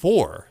night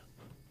before,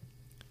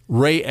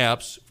 Ray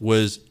Epps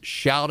was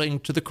shouting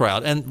to the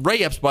crowd. And Ray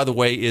Epps, by the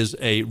way, is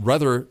a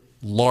rather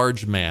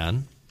large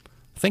man.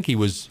 I think he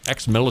was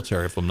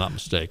ex-military, if I'm not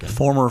mistaken.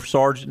 Former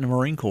sergeant in the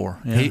Marine Corps.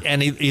 Yeah.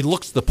 He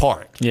looks the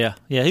part. Yeah,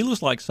 he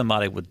looks like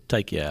somebody would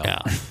take you out.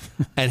 Yeah.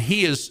 And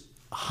he is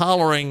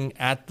hollering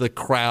at the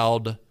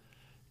crowd,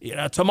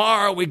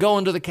 tomorrow we go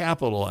into the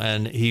Capitol.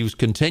 And he was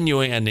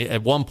continuing, and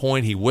at one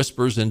point he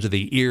whispers into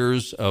the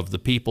ears of the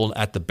people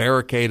at the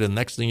barricade, and the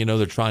next thing you know,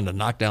 they're trying to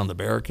knock down the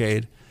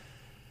barricade.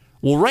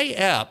 Well, Ray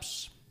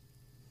Epps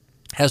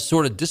has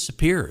sort of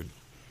disappeared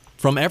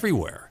from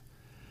everywhere.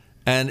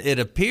 And it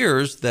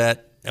appears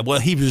that,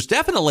 he was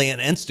definitely an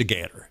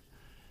instigator.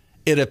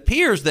 It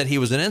appears that he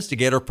was an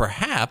instigator,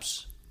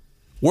 perhaps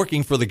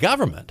working for the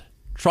government,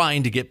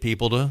 trying to get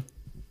people to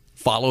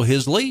follow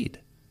his lead,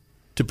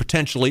 to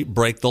potentially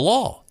break the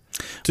law,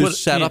 to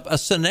set up a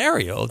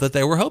scenario that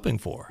they were hoping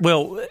for.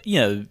 Well,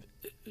 even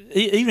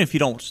if you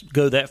don't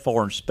go that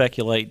far and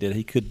speculate that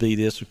he could be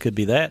this or could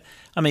be that,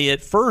 I mean,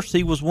 at first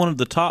he was one of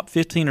the top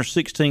 15 or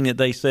 16 that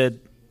they said,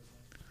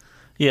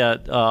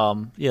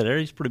 there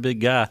he's a pretty big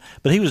guy.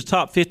 But he was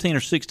top 15 or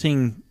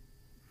 16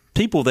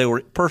 people. They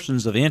were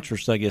persons of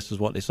interest, I guess is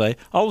what they say.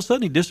 All of a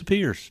sudden he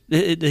disappears.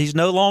 He's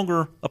no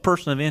longer a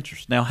person of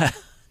interest. Now,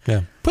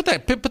 yeah. Put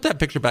that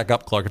picture back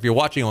up, Clark. If you're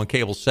watching on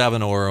Cable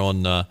 7 or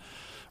on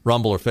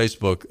Rumble or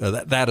Facebook,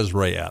 that is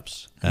Ray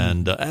Epps.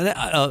 And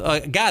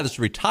a guy that's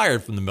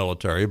retired from the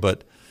military,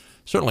 but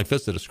certainly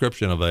fits the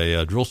description of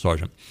a drill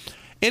sergeant.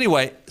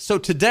 Anyway, so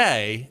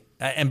today,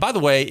 and by the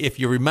way, if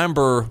you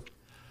remember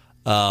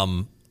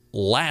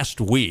last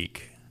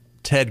week,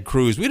 Ted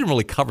Cruz, we didn't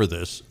really cover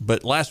this,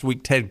 but last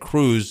week Ted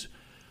Cruz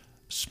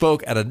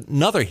spoke at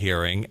another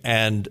hearing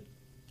and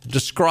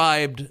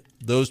described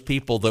those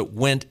people that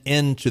went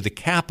into the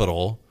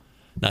Capitol.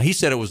 Now, he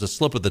said it was a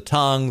slip of the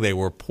tongue. They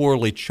were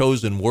poorly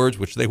chosen words,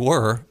 which they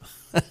were,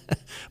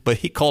 but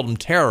he called them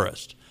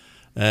terrorists.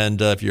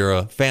 And if you're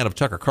a fan of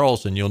Tucker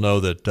Carlson, you'll know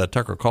that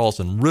Tucker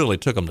Carlson really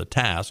took him to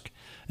task.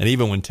 And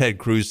even when Ted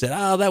Cruz said,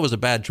 that was a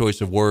bad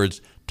choice of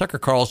words, Tucker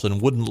Carlson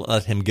wouldn't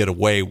let him get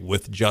away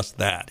with just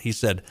that. He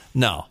said,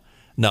 no,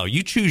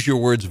 you choose your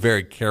words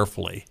very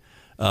carefully.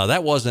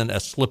 That wasn't a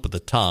slip of the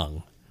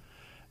tongue.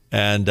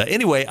 And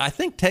anyway, I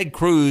think Ted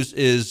Cruz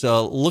is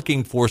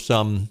looking for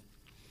some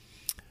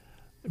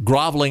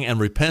groveling and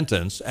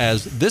repentance,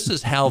 as this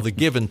is how the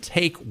give and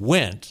take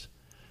went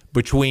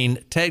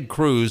between Ted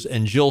Cruz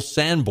and Jill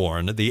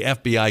Sanborn, the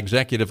FBI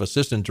Executive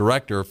Assistant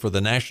Director for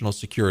the National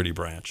Security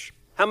Branch.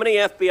 How many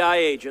FBI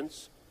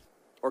agents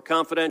or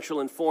confidential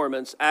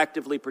informants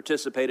actively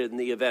participated in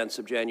the events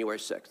of January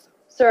 6th?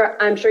 Sir,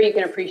 I'm sure you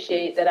can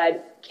appreciate that I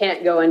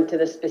can't go into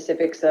the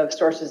specifics of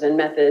sources and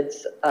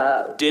methods.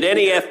 Did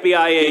any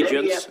FBI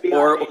agents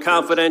or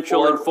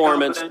confidential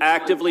informants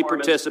actively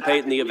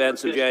participate in the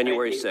events of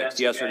January 6th?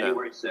 Yes or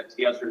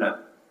no?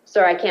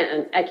 Sir, I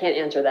can't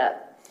answer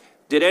that.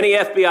 Did any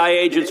FBI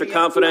agents or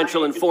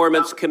confidential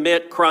informants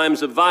commit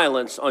crimes of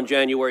violence on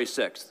January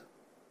 6th?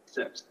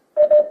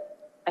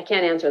 I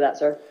can't answer that,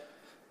 sir.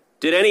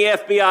 Did any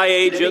FBI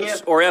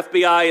agents or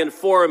FBI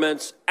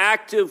informants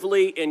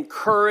actively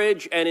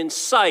encourage and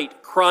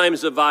incite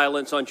crimes of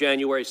violence on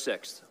January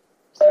 6th?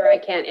 Sir, I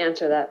can't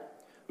answer that.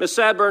 Ms.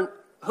 Sadburn,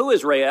 who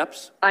is Ray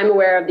Epps? I'm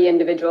aware of the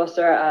individual,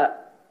 sir.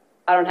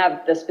 I don't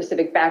have the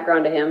specific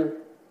background to him.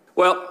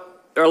 Well,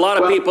 there are a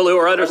lot of people who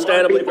are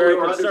understandably very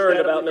concerned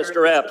about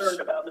Mr.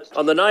 Epps.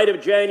 On the night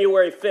of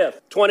January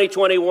 5th,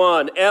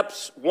 2021,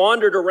 Epps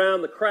wandered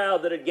around the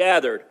crowd that had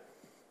gathered.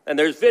 And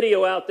there's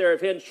video out there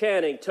of him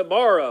chanting,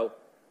 "Tomorrow,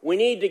 we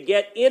need to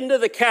get into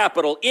the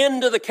Capitol,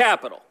 into the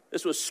Capitol."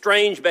 This was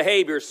strange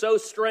behavior, so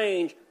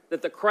strange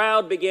that the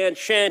crowd began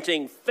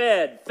chanting,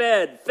 "Fed,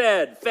 Fed,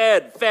 Fed,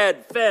 Fed,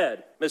 Fed,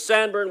 Fed." Ms.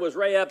 Sanborn, was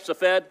Ray Epps a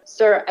Fed?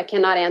 Sir, I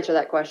cannot answer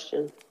that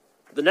question.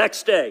 The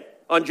next day,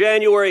 on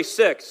January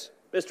 6th,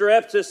 Mr.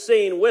 Epps is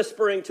seen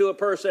whispering to a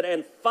person,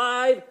 and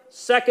 5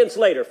 seconds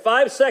later,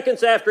 5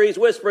 seconds after he's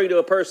whispering to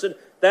a person,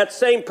 that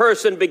same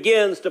person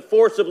begins to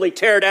forcibly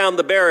tear down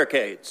the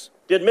barricades.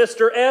 Did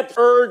Mr. Epps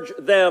urge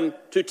them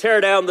to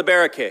tear down the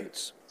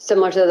barricades?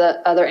 Similar to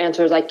the other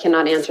answers, I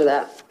cannot answer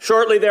that.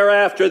 Shortly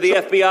thereafter, the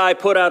FBI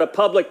put out a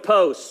public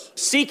post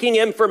seeking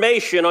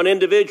information on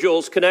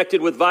individuals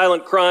connected with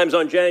violent crimes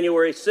on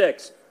January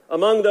 6th.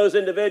 Among those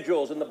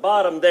individuals, in the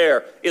bottom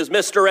there, is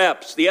Mr.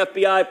 Epps. The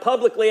FBI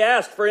publicly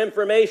asked for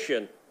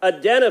information,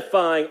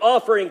 identifying,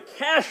 offering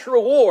cash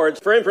rewards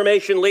for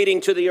information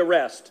leading to the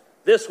arrest.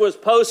 This was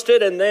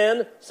posted, and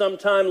then,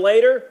 sometime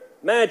later,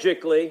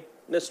 magically,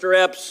 Mr.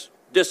 Epps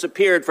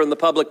disappeared from the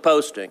public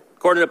posting.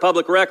 According to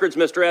public records,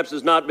 Mr. Epps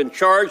has not been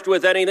charged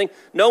with anything.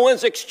 No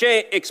one's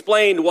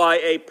explained why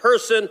a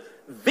person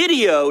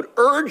videoed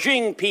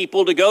urging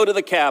people to go to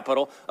the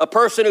Capitol, a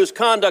person whose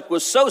conduct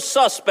was so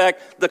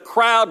suspect the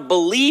crowd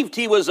believed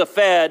he was a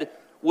Fed,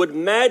 would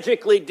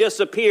magically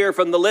disappear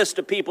from the list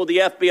of people the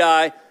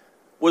FBI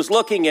was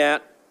looking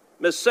at.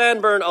 Ms.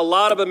 Sanborn, a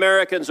lot of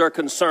Americans are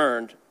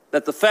concerned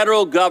that the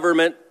federal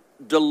government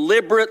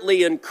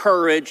deliberately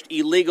encouraged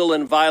illegal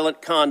and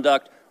violent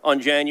conduct on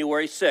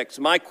January 6th.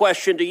 My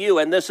question to you,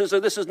 and this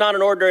is not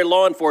an ordinary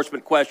law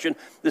enforcement question,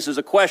 this is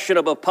a question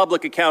of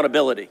public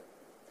accountability.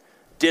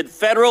 Did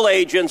federal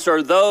agents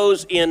or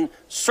those in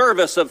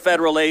service of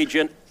federal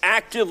agent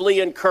actively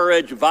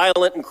encourage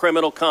violent and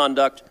criminal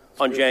conduct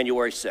on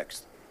January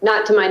 6th?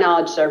 Not to my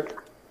knowledge, sir.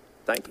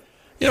 Thank you.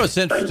 You know, it's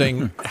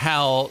interesting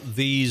how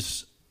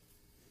these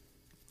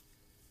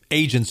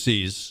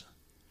agencies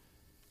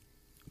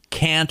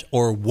can't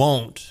or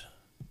won't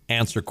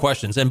answer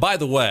questions. And by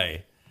the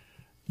way,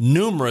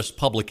 numerous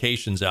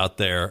publications out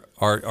there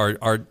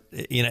are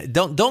you know,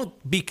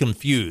 don't be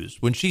confused.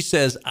 When she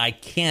says, I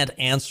can't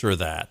answer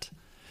that,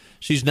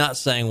 she's not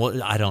saying,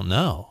 well, I don't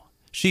know.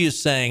 She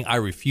is saying, I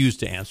refuse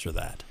to answer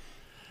that.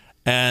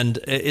 And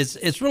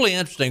it's really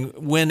interesting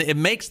when it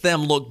makes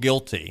them look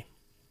guilty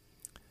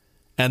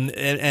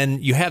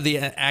and you have the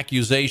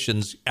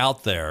accusations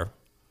out there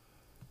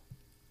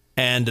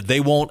and they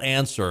won't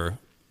answer.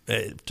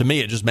 To me,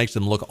 it just makes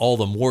them look all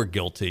the more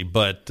guilty.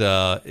 But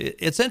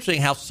it's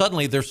interesting how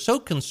suddenly they're so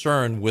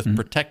concerned with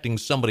protecting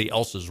somebody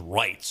else's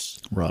rights.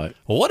 Right.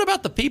 Well, what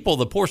about the people,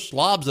 the poor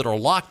slobs that are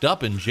locked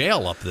up in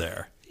jail up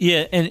there?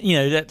 Yeah, and you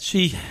know that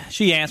she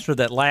answered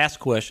that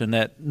last question,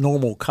 that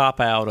normal cop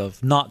out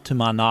of "not to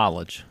my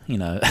knowledge." You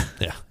know.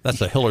 Yeah,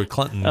 that's a Hillary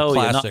Clinton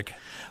classic.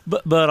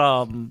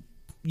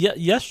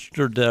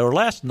 Yesterday or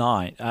last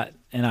night,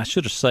 I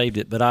should have saved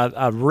it, but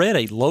I read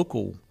a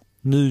local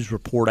news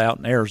report out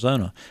in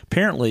Arizona.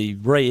 Apparently,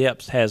 Ray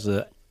Epps has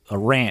a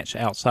ranch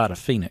outside of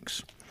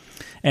Phoenix,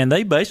 and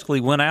they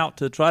basically went out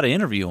to try to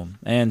interview him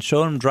and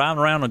show him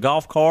driving around a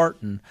golf cart,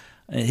 and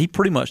he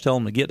pretty much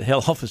told him to get the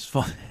hell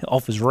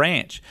off his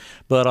ranch.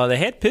 But they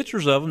had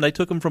pictures of him. They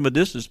took him from a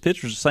distance.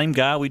 Pictures, the same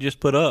guy we just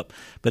put up.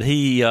 But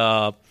he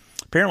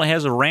apparently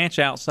has a ranch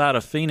outside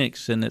of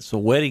Phoenix, and it's a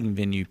wedding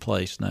venue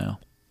place now.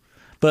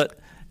 But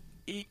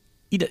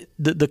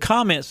the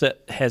comments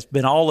that has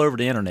been all over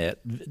the internet,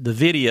 the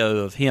video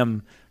of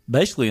him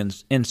basically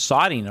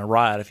inciting a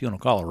riot, if you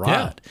want to call it a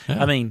riot.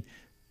 Yeah. I mean,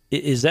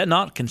 is that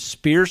not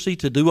conspiracy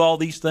to do all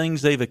these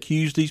things they've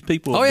accused these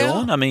people of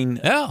doing? I mean,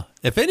 yeah.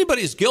 If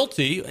anybody's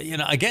guilty, you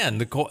know, again,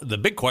 the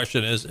big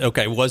question is,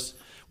 okay, was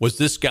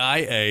this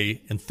guy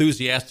a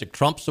enthusiastic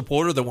Trump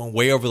supporter that went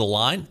way over the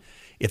line?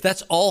 If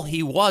that's all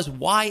he was,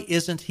 why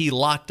isn't he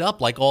locked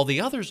up like all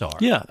the others are?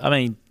 Yeah, I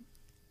mean,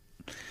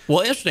 well,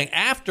 interesting.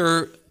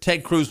 After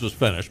Ted Cruz was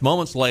finished,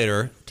 moments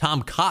later,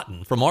 Tom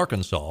Cotton from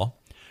Arkansas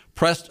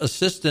pressed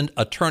Assistant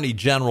Attorney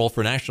General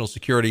for National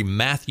Security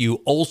Matthew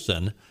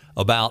Olson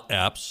about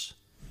Epps.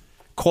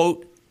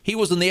 Quote, he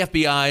was on the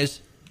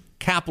FBI's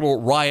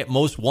Capitol Riot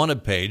Most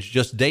Wanted page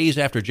just days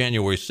after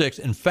January 6th.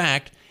 In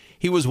fact,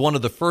 he was one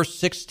of the first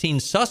 16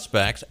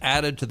 suspects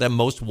added to the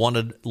Most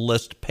Wanted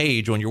list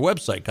page on your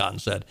website, Cotton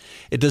said.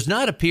 It does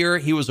not appear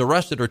he was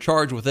arrested or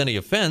charged with any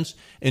offense.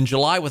 In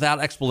July, without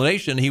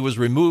explanation, he was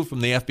removed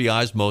from the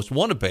FBI's Most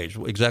Wanted page,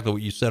 exactly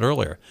what you said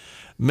earlier.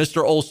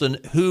 Mr. Olson,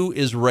 who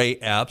is Ray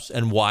Epps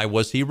and why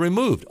was he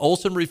removed?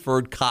 Olson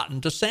referred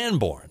Cotton to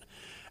Sanborn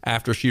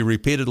after she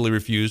repeatedly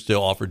refused to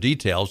offer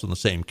details on the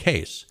same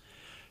case.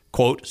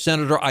 Quote,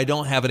 Senator, I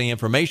don't have any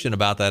information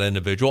about that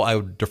individual. I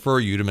would defer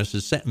you to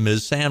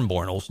Ms.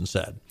 Sanborn, Olson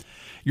said.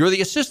 You're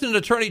the Assistant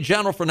Attorney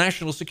General for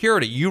National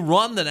Security. You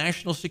run the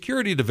National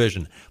Security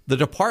Division. The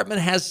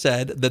department has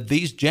said that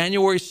these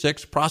January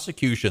 6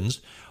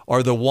 prosecutions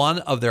are the one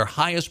of their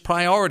highest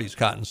priorities,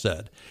 Cotton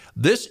said.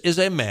 This is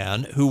a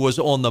man who was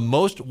on the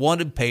Most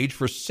Wanted page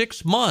for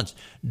 6 months.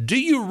 Do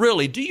you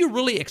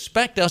really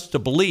expect us to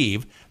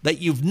believe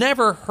that you've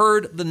never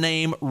heard the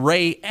name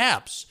Ray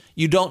Epps?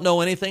 You don't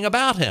know anything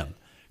about him.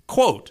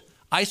 Quote,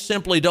 I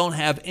simply don't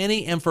have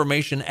any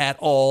information at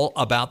all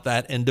about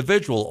that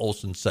individual,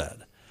 Olson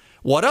said.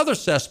 What other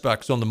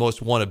suspects on the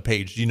Most Wanted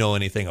page do you know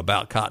anything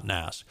about, Cotton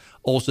asked.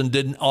 Olson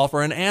didn't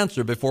offer an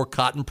answer before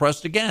Cotton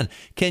pressed again.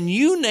 Can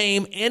you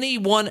name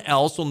anyone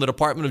else on the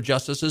Department of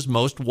Justice's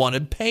Most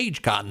Wanted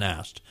page, Cotton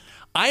asked.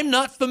 I'm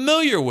not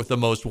familiar with the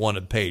Most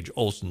Wanted page,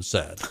 Olson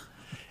said.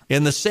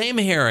 In the same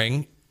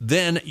hearing,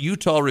 then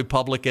Utah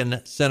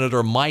Republican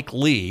Senator Mike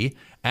Lee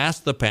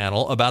asked the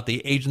panel about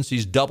the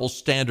agency's double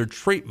standard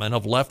treatment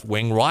of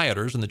left-wing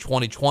rioters in the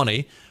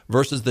 2020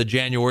 versus the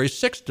January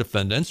 6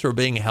 defendants who are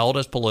being held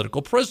as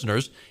political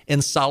prisoners in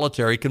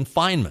solitary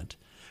confinement.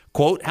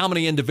 Quote, how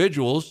many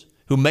individuals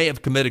who may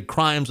have committed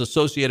crimes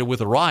associated with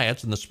the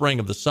riots in the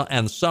spring of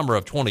and summer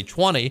of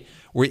 2020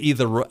 were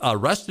either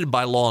arrested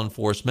by law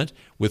enforcement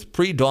with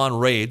pre-dawn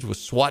raids with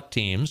SWAT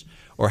teams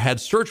or had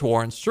search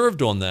warrants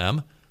served on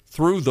them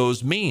through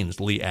those means,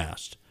 Lee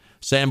asked.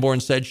 Sanborn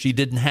said she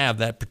didn't have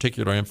that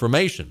particular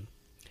information.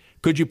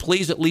 Could you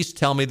please at least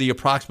tell me the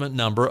approximate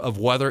number of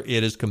whether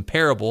it is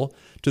comparable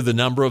to the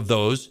number of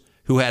those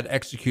who had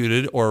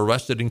executed or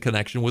arrested in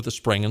connection with the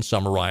spring and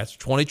summer riots of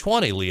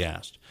 2020, Lee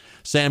asked.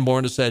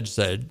 Sanborn said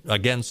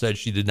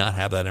she did not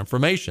have that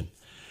information.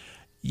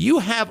 you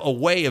have a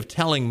way of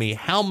telling me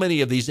how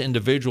many of these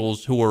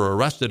individuals who were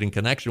arrested in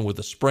connection with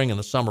the spring and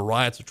the summer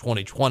riots of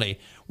 2020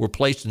 were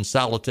placed in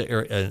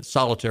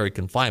solitary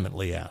confinement,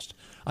 Lee asked.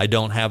 I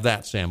don't have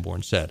that,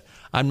 Sanborn said.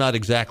 I'm not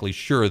exactly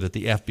sure that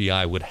the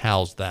FBI would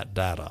house that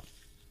data.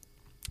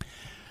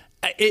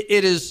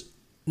 It is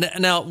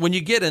now, when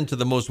you get into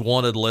the most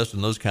wanted list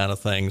and those kind of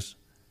things,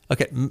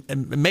 okay,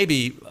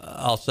 maybe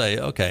I'll say,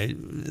 okay,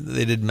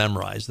 they didn't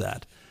memorize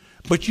that.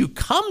 But you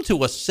come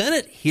to a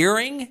Senate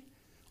hearing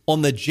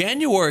on the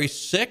January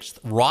 6th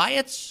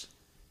riots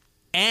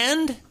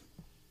and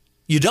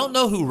you don't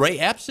know who Ray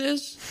Epps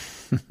is?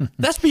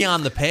 That's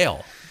beyond the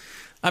pale.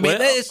 I mean,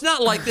 it's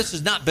not like this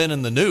has not been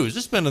in the news.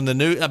 It's been in the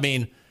news. I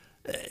mean,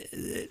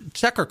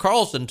 Tucker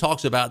Carlson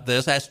talks about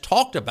this, has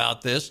talked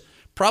about this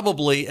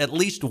probably at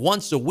least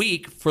once a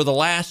week for the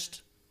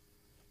last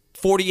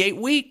 48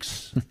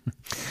 weeks.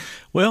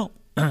 Well,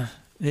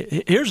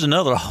 here's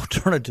another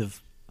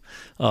alternative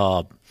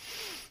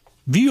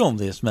view on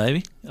this,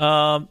 maybe.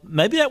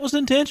 Maybe that was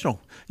intentional.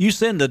 You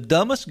send the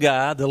dumbest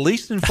guy, the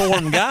least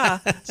informed guy,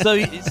 so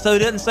he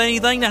doesn't say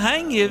anything to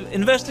hang you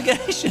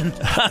investigation.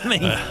 I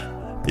mean...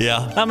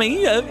 Yeah. I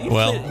mean,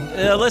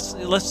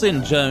 let's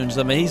send Jones.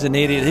 I mean, he's an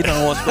idiot. He don't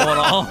know what's going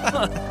on.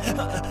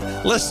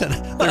 Listen,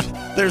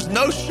 there's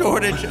no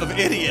shortage of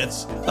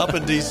idiots up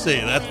in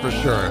D.C., that's for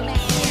sure.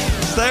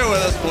 Stay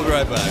with us. We'll be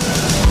right back.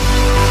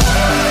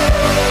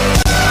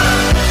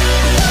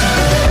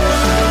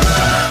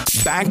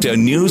 Back to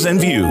News and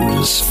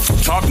Views.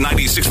 Talk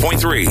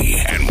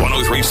 96.3 and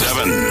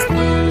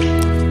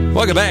 103.7.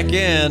 Welcome back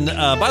in.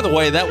 By the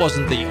way, that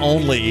wasn't the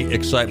only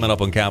excitement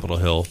up on Capitol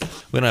Hill.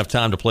 We don't have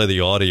time to play the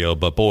audio,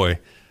 but boy,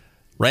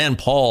 Rand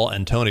Paul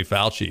and Tony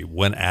Fauci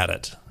went at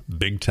it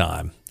big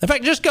time. In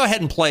fact, just go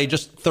ahead and play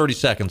just 30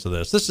 seconds of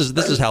this. This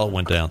is how it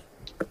went down.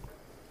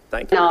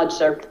 Thank you. Knowledge,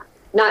 sir.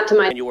 Not to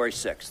my January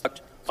 6th.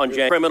 On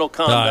criminal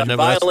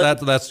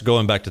conduct, that's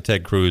going back to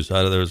Ted Cruz.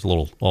 There's a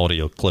little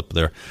audio clip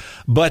there.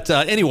 But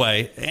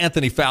anyway,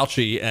 Anthony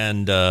Fauci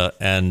and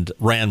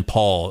Rand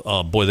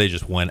Paul, boy, they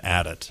just went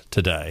at it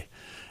today.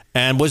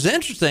 And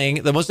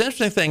the most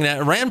interesting thing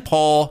that Rand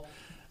Paul,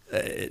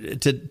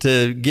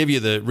 to give you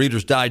the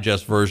Reader's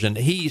Digest version,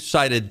 he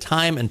cited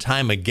time and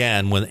time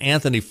again when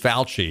Anthony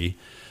Fauci,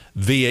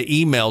 via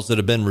emails that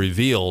have been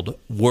revealed,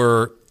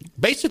 were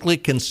basically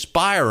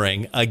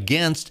conspiring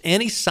against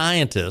any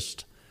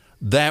scientist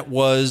that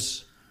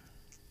was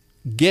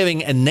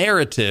giving a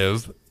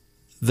narrative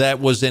that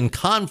was in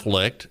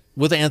conflict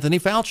with Anthony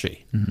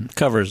Fauci. Mm-hmm.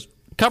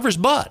 Covers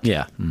butt.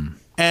 Yeah. Mm.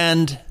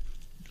 And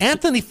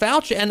Anthony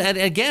Fauci, and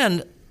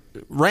again,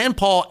 Rand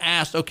Paul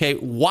asked, okay,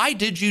 why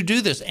did you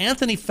do this?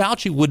 Anthony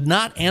Fauci would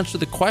not answer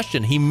the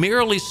question. He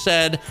merely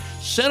said,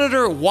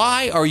 Senator,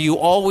 why are you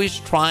always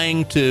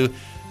trying to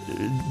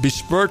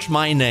besmirch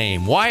my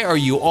name? Why are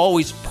you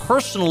always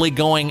personally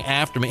going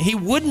after me? He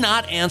would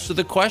not answer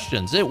the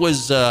questions. It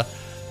was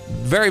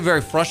very, very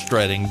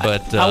frustrating,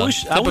 but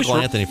typical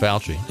Anthony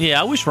Fauci.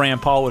 Yeah, I wish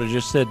Rand Paul would have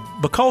just said,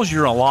 because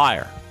you're a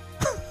liar.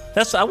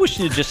 I wish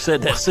he had just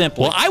said that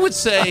simply. Well, I would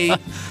say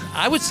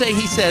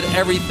he said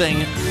everything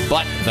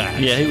but that.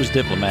 Yeah, he was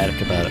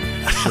diplomatic about it.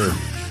 Sure.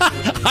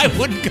 I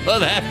wouldn't go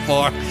that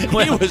far.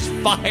 Well, he was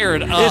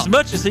fired up. As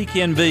much as he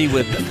can be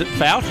with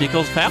Fauci,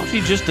 because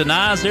Fauci just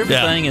denies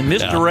everything and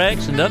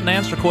misdirects and doesn't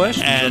answer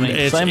questions. And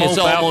it's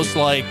almost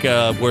like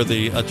where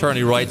the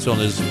attorney writes on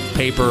his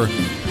paper,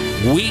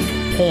 weak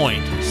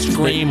point,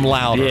 scream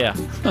louder. Yeah.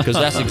 Because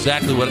that's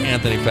exactly what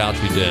Anthony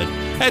Fauci did.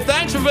 Hey,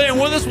 thanks for being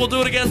with us. We'll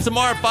do it again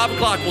tomorrow at 5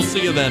 o'clock. We'll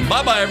see you then.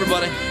 Bye-bye,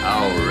 everybody.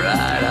 All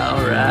right.